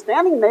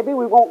understanding, maybe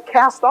we won't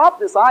cast off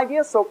this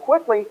idea so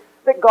quickly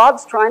that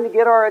God's trying to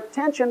get our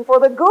attention for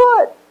the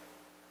good.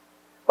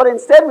 But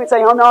instead we'd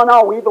say, oh,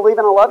 no, we believe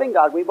in a loving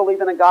God. We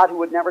believe in a God who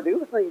would never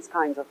do these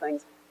kinds of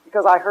things.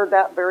 Because I heard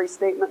that very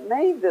statement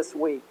made this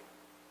week.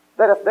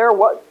 That if there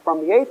was,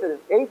 from the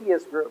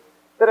atheist group,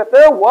 that if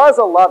there was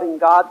a loving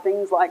God,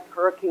 things like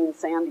Hurricane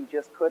Sandy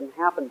just couldn't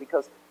happen.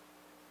 Because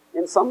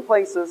in some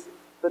places,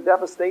 the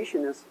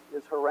devastation is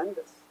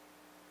horrendous.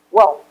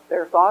 Well,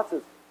 their thoughts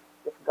is,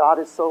 if God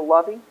is so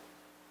loving,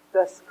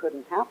 this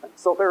couldn't happen.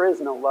 So there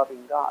is no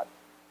loving God.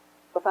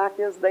 The fact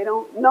is, they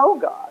don't know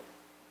God.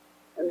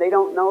 And they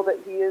don't know that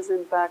he is,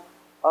 in fact,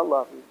 a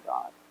loving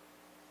God.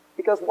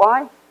 Because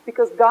why?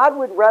 Because God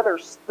would rather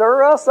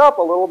stir us up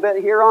a little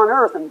bit here on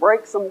earth and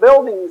break some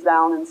buildings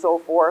down and so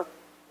forth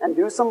and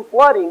do some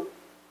flooding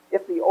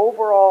if the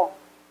overall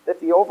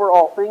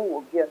thing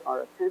will get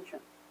our attention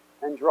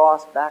and draw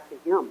us back to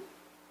him.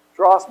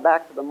 Draw us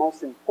back to the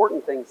most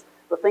important things.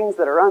 The things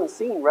that are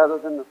unseen rather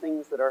than the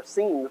things that are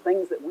seen. The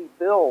things that we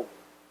build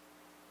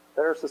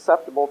that are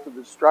susceptible to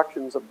the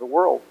destructions of the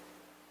world.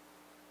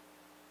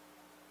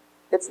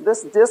 It's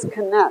this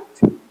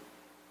disconnect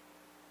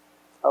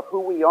of who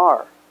we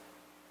are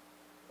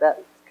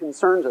that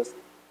concerns us,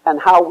 and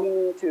how we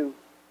need to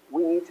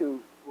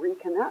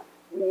reconnect.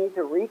 We need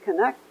to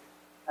reconnect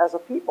as a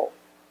people,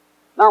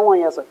 not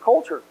only as a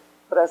culture,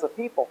 but as a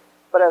people.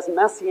 But as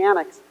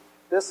Messianics,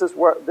 this is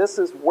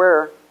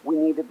where we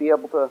need to be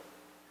able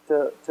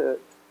to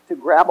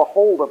grab a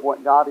hold of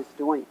what God is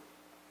doing.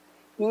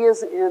 He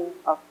is in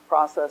a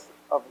process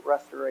of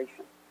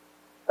restoration.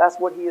 That's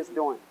what he is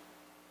doing.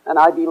 And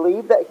I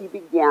believe that he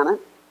began it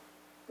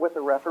with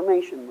the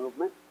Reformation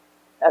movement.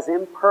 As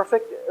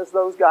imperfect as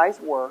those guys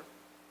were,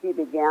 he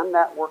began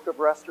that work of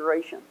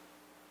restoration.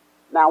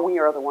 Now we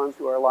are the ones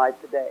who are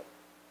alive today.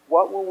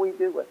 What will we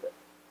do with it?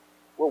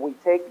 Will we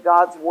take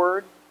God's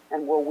word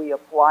and will we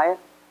apply it?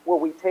 Will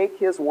we take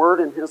his word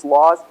and his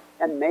laws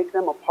and make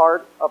them a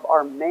part of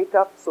our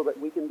makeup so that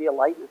we can be a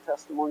light and a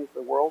testimony to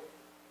the world?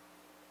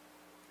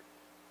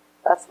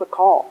 That's the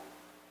call.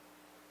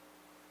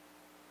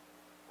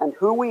 And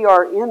who we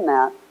are in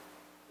that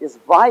is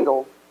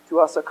vital to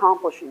us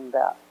accomplishing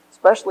that,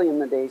 especially in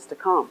the days to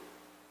come.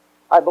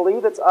 I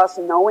believe it's us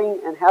knowing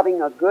and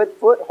having a good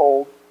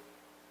foothold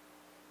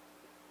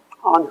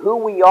on who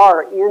we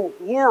are in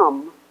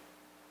him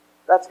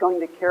that's going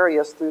to carry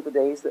us through the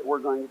days that we're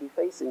going to be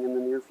facing in the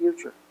near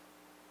future.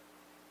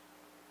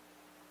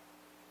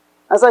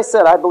 As I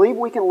said, I believe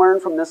we can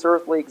learn from this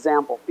earthly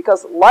example,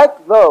 because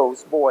like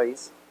those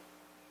boys,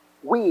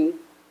 we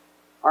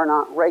are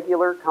not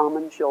regular,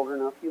 common children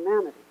of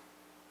humanity.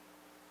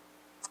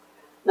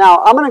 Now,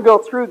 I'm going to go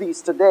through these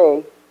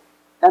today,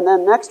 and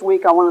then next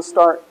week I want to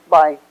start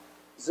by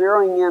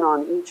zeroing in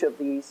on each of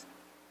these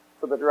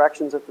for the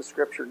directions that the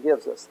Scripture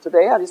gives us.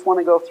 Today I just want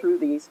to go through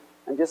these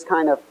and just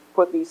kind of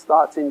put these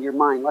thoughts into your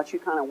mind. Let you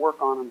kind of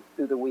work on them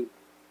through the week.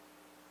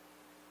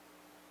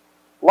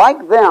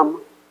 Like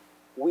them,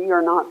 we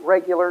are not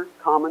regular,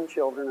 common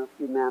children of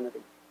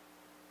humanity.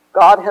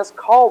 God has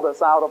called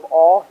us out of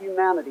all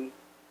humanity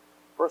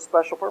for a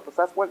special purpose.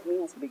 That's what it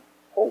means to be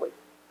holy.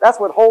 That's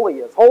what holy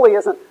is. Holy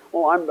isn't,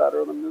 well, I'm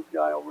better than this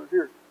guy over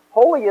here.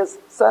 Holy is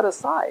set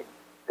aside.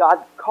 God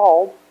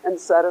called and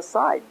set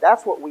aside.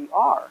 That's what we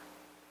are.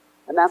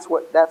 And that's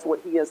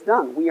what he has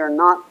done. We are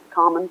not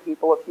common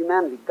people of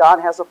humanity.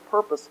 God has a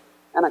purpose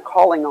and a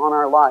calling on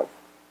our life.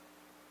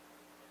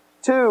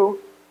 2,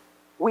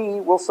 we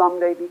will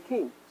someday be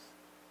kings.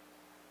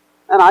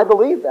 And I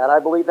believe that. I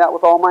believe that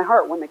with all my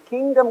heart. When the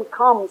kingdom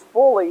comes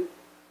fully,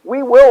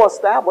 we will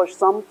establish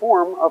some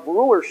form of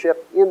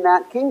rulership in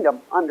that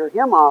kingdom, under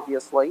him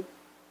obviously,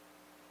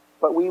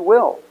 but we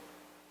will.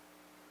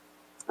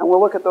 And we'll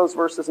look at those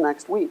verses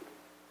next week.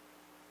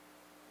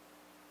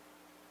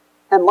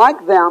 And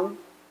like them,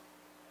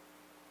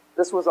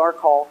 this was our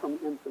call from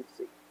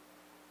infancy.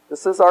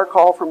 This is our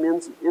call from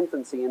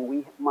infancy, and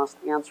we must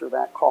answer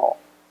that call.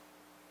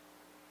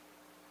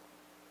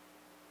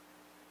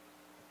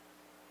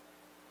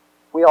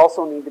 We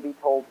also need to be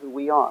told who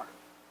we are.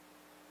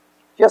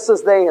 Just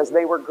as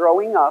they were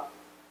growing up,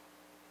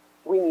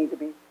 we need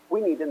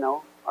to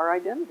know our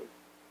identity.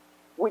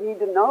 We need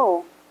to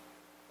know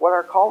what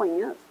our calling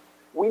is.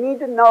 We need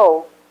to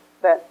know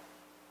that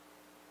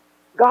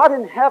God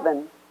in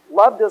heaven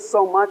loved us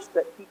so much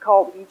that He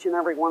called each and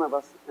every one of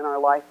us in our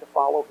life to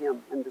follow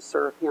Him and to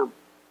serve Him.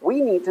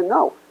 We need to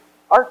know.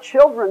 Our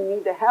children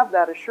need to have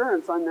that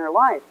assurance on their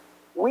life.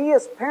 We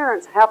as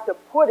parents have to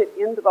put it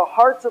into the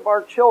hearts of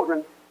our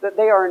children that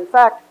they are in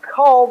fact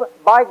called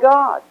by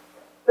God.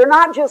 They're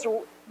not just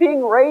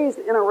being raised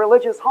in a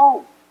religious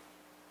home,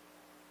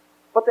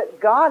 but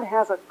that God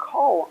has a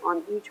call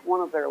on each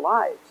one of their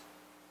lives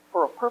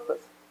for a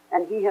purpose,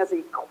 and He has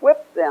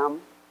equipped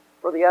them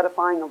for the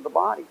edifying of the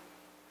body.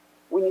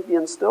 We need to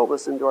instill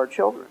this into our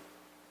children.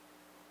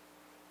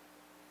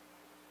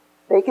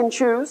 They can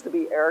choose to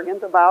be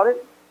arrogant about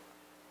it,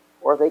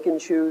 or they can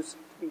choose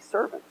to be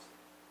servants.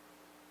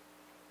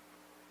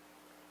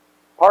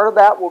 Part of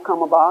that will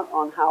come about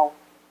on how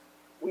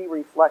we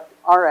reflect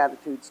our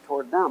attitudes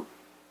toward them.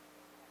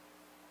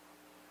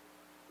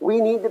 We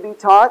need to be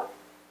taught,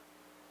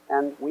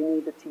 and we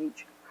need to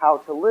teach how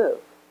to live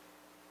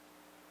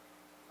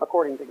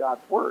according to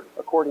God's Word,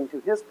 according to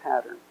His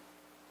pattern.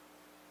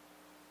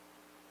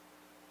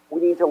 We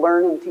need to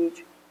learn and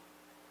teach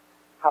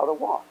how to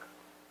walk.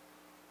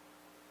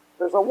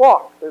 There's a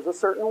walk. There's a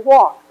certain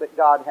walk that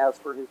God has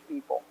for His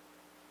people.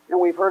 And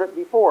we've heard it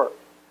before.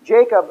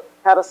 Jacob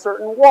had a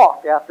certain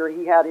walk after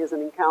he had his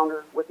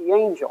encounter with the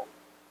angel.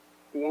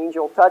 The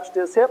angel touched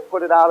his hip,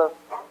 put it out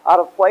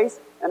of place,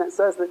 and it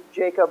says that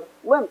Jacob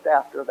limped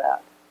after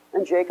that.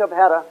 And Jacob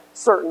had a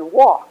certain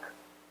walk,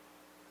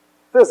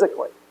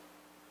 physically.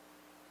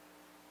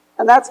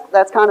 And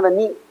that's kind of a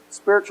neat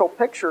spiritual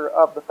picture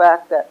of the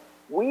fact that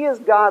we as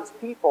God's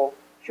people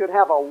should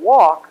have a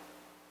walk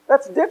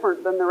that's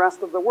different than the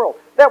rest of the world.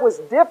 That was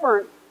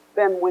different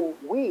than when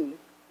we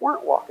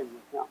weren't walking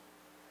with Him.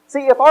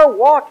 See, if our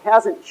walk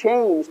hasn't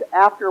changed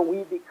after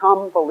we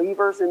become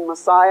believers in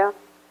Messiah,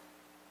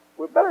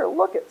 we better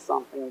look at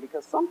something,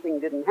 because something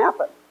didn't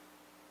happen.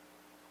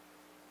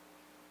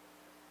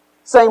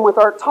 Same with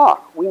our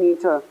talk. We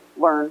need to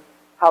learn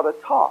how to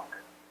talk.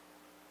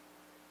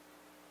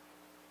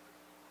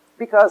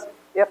 Because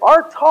if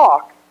our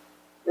talk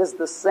is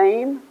the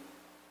same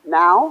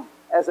now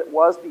as it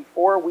was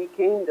before we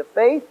came to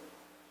faith,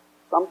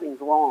 something's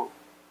wrong.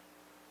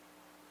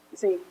 You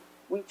see,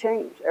 we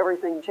change.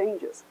 Everything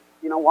changes.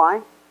 You know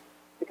why?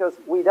 Because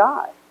we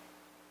die.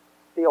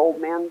 The old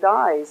man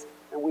dies,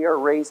 and we are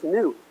raised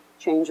new.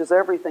 Changes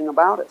everything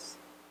about us.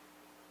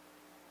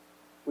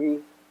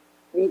 We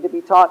need to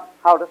be taught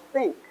how to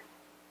think.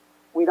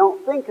 We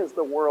don't think as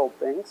the world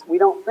thinks. We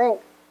don't think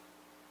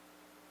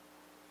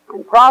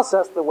and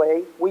process the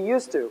way we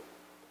used to.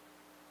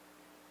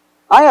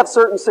 I have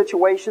certain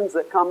situations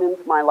that come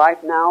into my life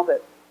now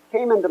that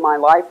came into my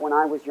life when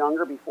I was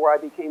younger, before I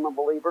became a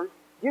believer.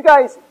 Do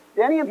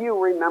any of you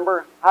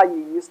remember how you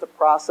used to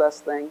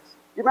process things?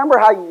 Do you remember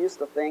how you used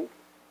to think?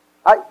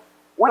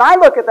 When I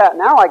look at that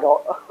now, I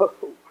go, oh,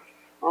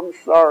 I'm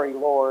sorry,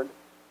 Lord.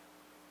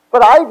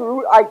 But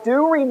I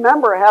do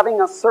remember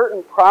having a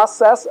certain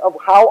process of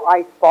how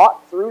I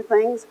thought through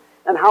things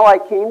and how I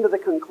came to the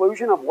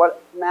conclusion of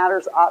what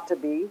matters ought to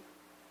be.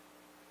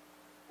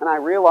 And I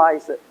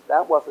realized that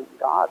that wasn't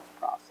God's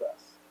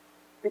process,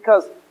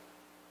 because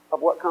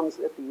of what comes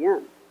at the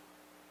end,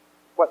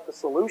 what the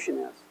solution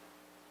is.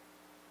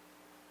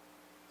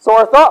 So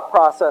our thought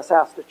process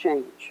has to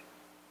change.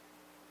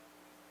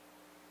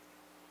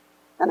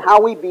 And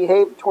how we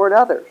behave toward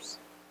others.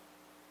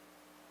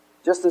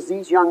 Just as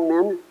these young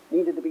men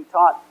needed to be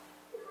taught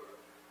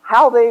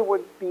how they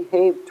would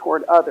behave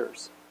toward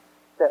others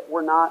that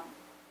were not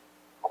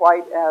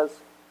quite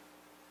as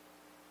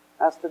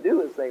to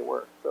do as they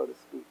were, so to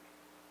speak.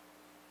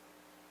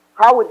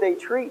 How would they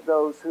treat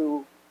those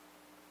who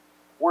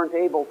weren't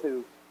able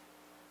to,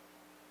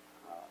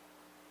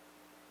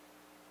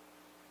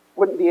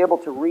 wouldn't be able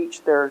to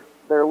reach their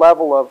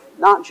level of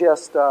not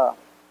just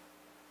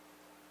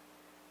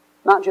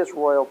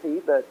royalty,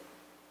 but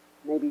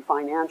maybe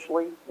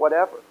financially,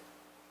 whatever.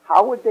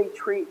 How would they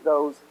treat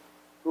those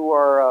who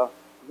are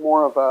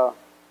more of a,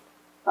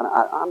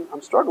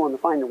 I'm struggling to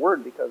find the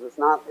word, because it's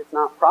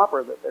not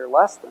proper that they're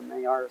less than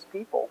they are as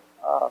people,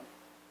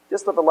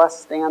 just of a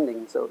less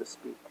standing, so to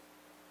speak.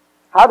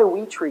 How do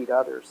we treat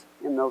others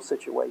in those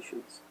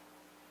situations?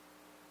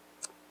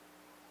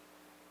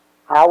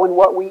 How and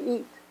what we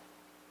eat.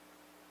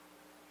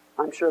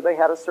 I'm sure they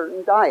had a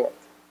certain diet.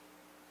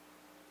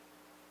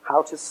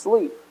 How to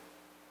sleep.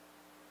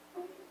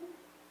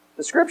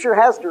 The Scripture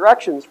has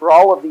directions for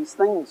all of these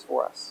things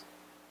for us.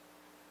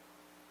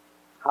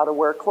 How to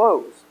wear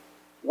clothes.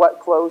 What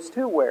clothes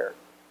to wear.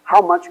 How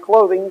much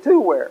clothing to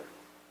wear.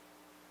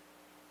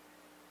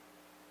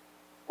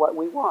 What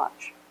we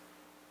watch.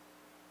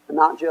 And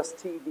not just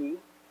TV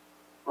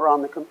or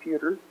on the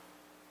computer.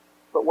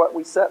 but what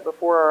we set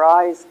before our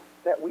eyes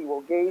that we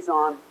will gaze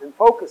on and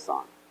focus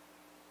on.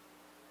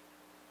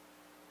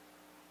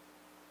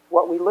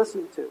 What we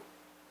listen to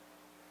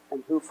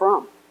and who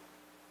from.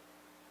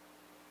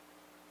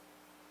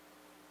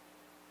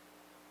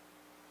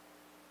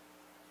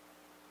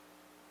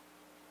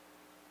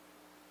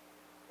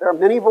 There are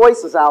many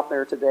voices out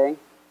there today.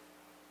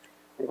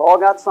 They've all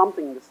got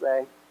something to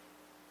say.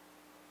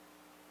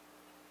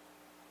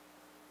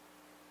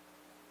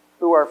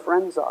 Who our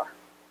friends are.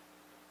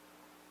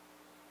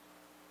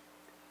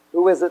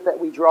 Who is it that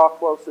we draw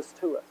closest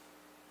to us?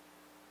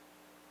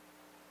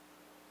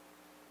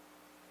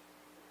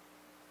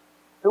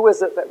 Who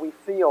is it that we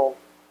feel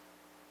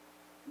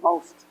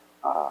most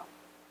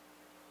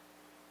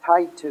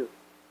tied to?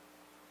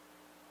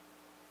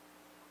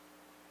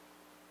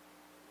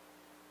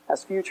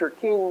 As future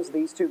kings,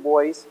 these two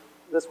boys,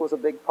 this was a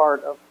big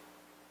part of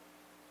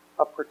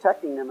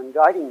protecting them and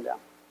guiding them.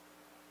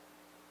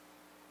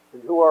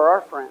 And who are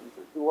our friends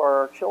and who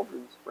are our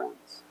children's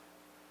friends?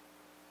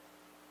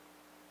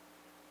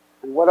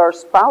 And what our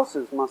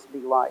spouses must be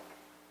like.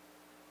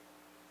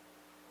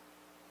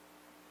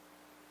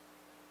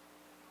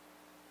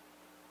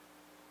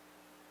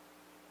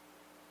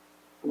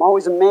 I'm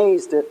always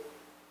amazed at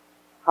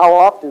how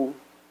often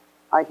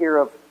I hear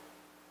of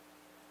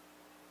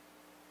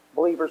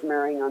believers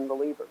marrying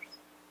unbelievers.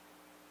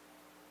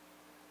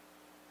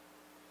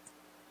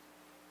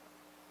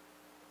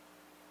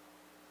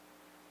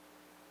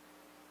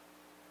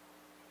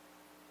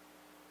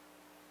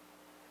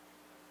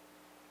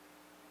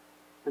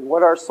 And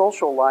what our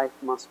social life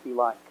must be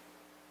like.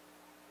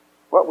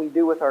 What we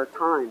do with our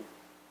time.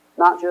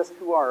 Not just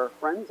who our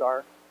friends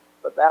are,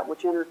 but that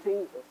which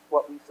entertains us.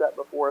 What we set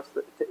before us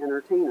to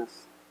entertain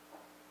us.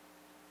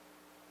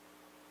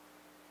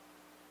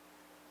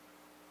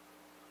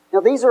 Now,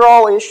 these are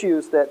all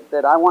issues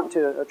that I want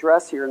to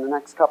address here in the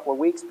next couple of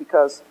weeks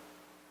because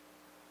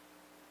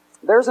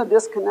there's a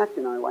disconnect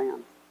in our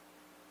land.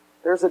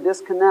 There's a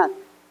disconnect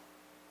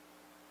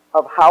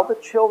of how the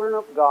children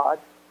of God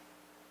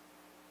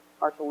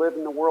are to live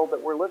in the world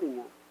that we're living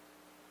in.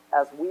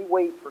 As we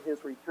wait for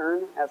His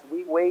return, as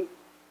we wait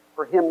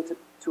for Him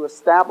to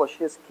establish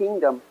His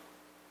kingdom,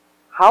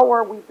 how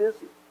are we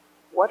busy?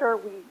 What are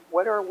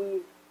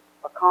we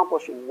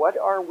accomplishing? What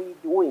are we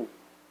doing?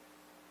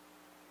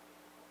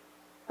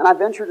 And I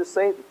venture to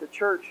say that the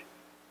church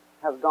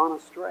has gone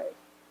astray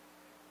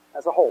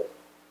as a whole.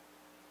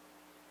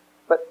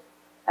 But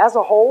as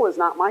a whole is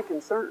not my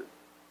concern.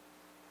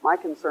 My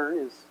concern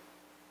is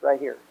right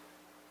here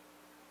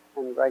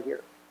and right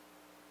here.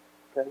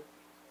 Okay?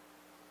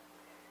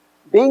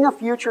 Being a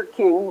future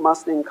king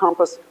must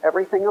encompass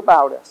everything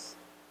about us.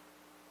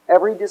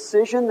 Every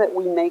decision that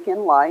we make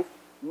in life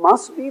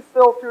must be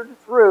filtered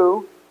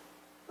through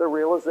the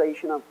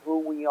realization of who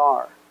we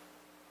are.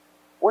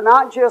 We're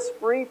not just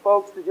free,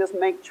 folks, to just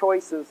make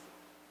choices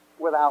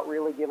without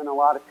really giving a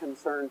lot of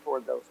concern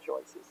toward those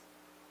choices.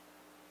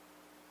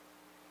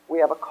 We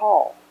have a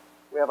call.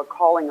 We have a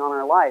calling on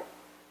our life.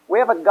 We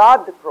have a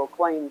God to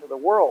proclaim to the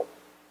world.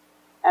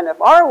 And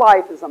if our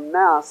life is a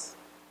mess,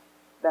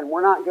 then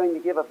we're not going to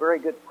give a very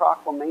good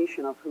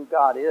proclamation of who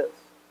God is.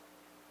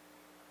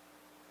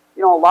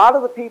 You know, a lot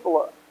of the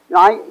people,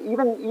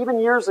 even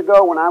years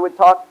ago when I would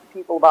talk to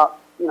people about,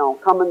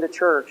 coming to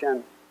church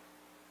and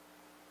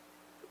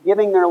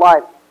giving their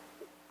life,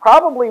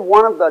 probably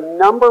one of the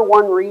number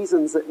one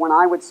reasons that when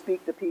I would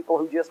speak to people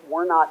who just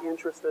were not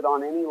interested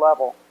on any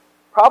level,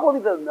 probably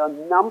the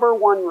number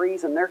one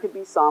reason, there could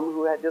be some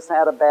who had just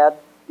had a bad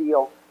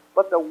deal,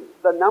 but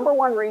the number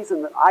one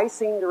reason that I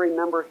seem to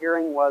remember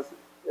hearing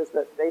is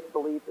that they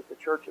believe that the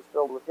church is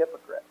filled with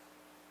hypocrites.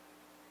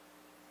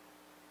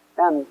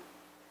 And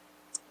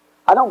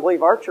I don't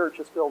believe our church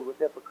is filled with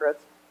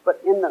hypocrites,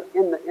 but in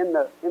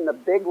the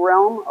big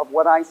realm of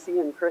what I see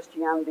in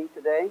Christianity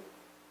today,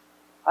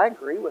 I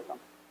agree with them.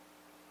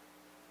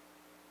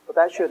 But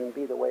that shouldn't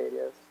be the way it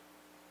is.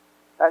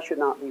 That should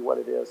not be what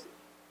it is.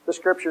 The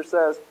Scripture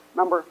says,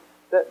 remember,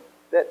 that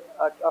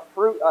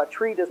a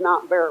tree does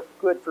not bear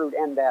good fruit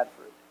and bad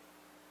fruit.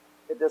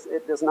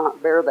 It does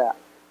not bear that.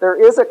 There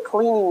is a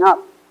cleaning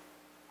up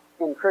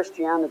in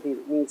Christianity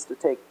that needs to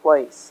take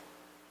place.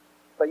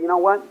 But you know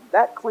what?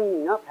 That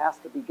cleaning up has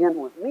to begin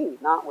with me,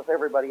 not with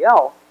everybody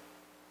else.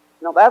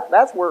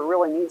 That's where it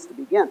really needs to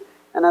begin.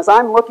 And as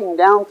I'm looking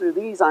down through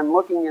these, I'm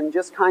looking and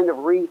just kind of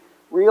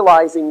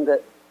realizing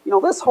that,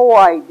 this whole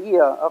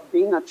idea of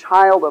being a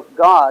child of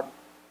God,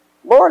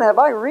 Lord, have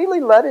I really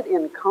let it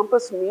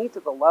encompass me to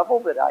the level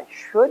that I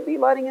should be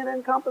letting it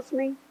encompass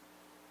me?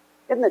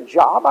 In the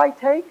job I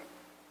take?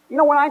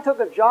 When I took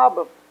a job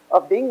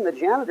of being the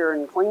janitor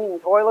and cleaning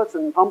toilets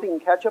and pumping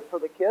ketchup for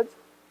the kids,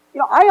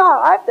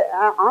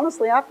 I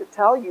honestly have to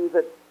tell you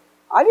that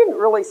I didn't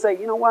really say,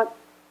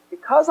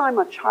 because I'm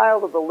a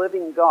child of the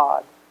living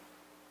God,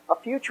 a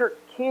future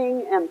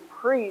king and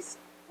priest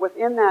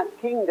within that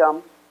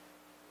kingdom,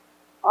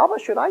 Abba,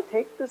 should I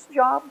take this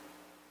job?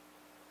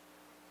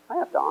 I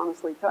have to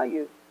honestly tell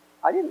you,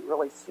 I didn't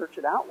really search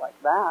it out like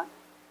that.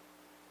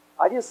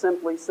 I just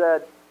simply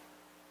said,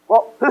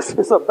 well, this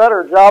is a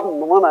better job than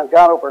the one I've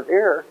got over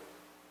here.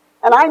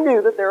 And I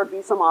knew that there would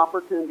be some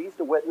opportunities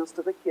to witness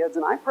to the kids,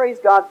 and I praise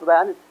God for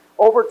that. And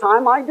over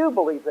time, I do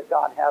believe that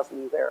God has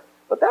me there.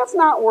 But that's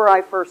not where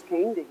I first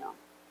came to Him.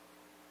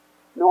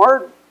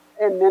 Nor,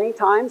 and many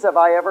times, have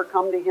I ever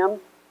come to Him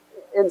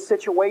in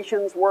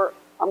situations where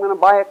I'm going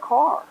to buy a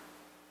car.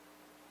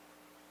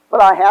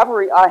 But I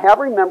have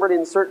remembered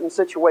in certain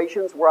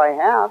situations where I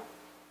have.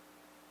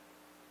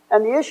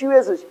 And the issue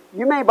is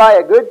you may buy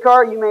a good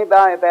car, you may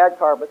buy a bad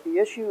car, but the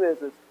issue is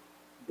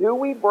do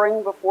we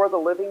bring before the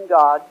living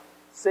God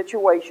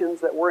situations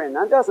that we're in?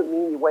 That doesn't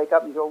mean you wake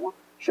up and go, well,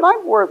 should I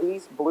wear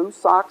these blue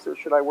socks or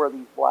should I wear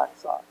these black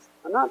socks?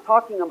 I'm not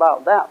talking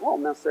about that. Well,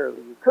 necessarily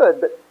you could,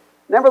 but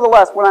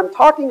nevertheless, what I'm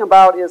talking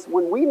about is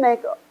when we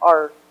make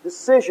our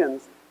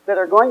decisions that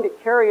are going to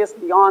carry us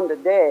beyond a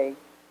day,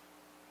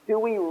 do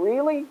we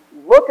really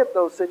look at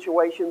those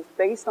situations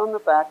based on the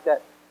fact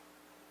that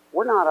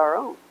we're not our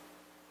own?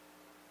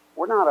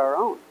 We're not our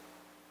own.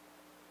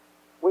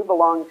 We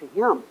belong to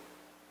Him.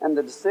 And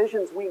the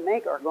decisions we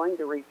make are going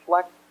to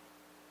reflect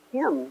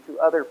Him to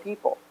other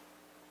people.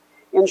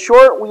 In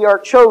short, we are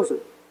chosen.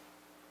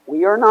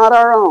 We are not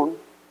our own,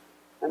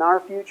 and our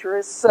future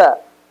is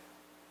set.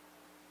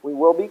 We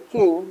will be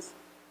kings,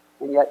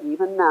 and yet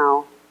even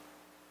now,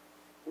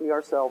 we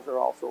ourselves are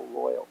also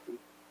royalty.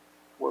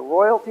 We're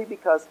royalty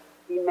because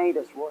He made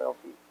us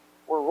royalty.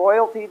 We're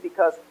royalty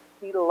because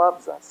He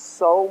loves us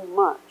so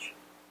much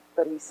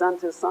that He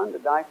sent His Son to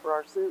die for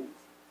our sins.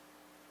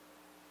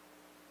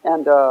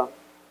 And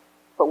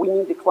but we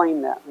need to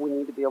claim that. We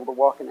need to be able to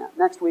walk in that.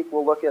 Next week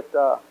we'll look at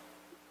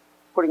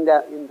putting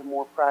that into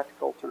more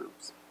practical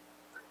terms.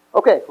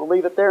 Okay, we'll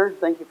leave it there.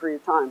 Thank you for your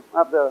time.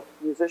 I'll have the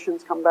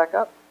musicians come back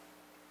up.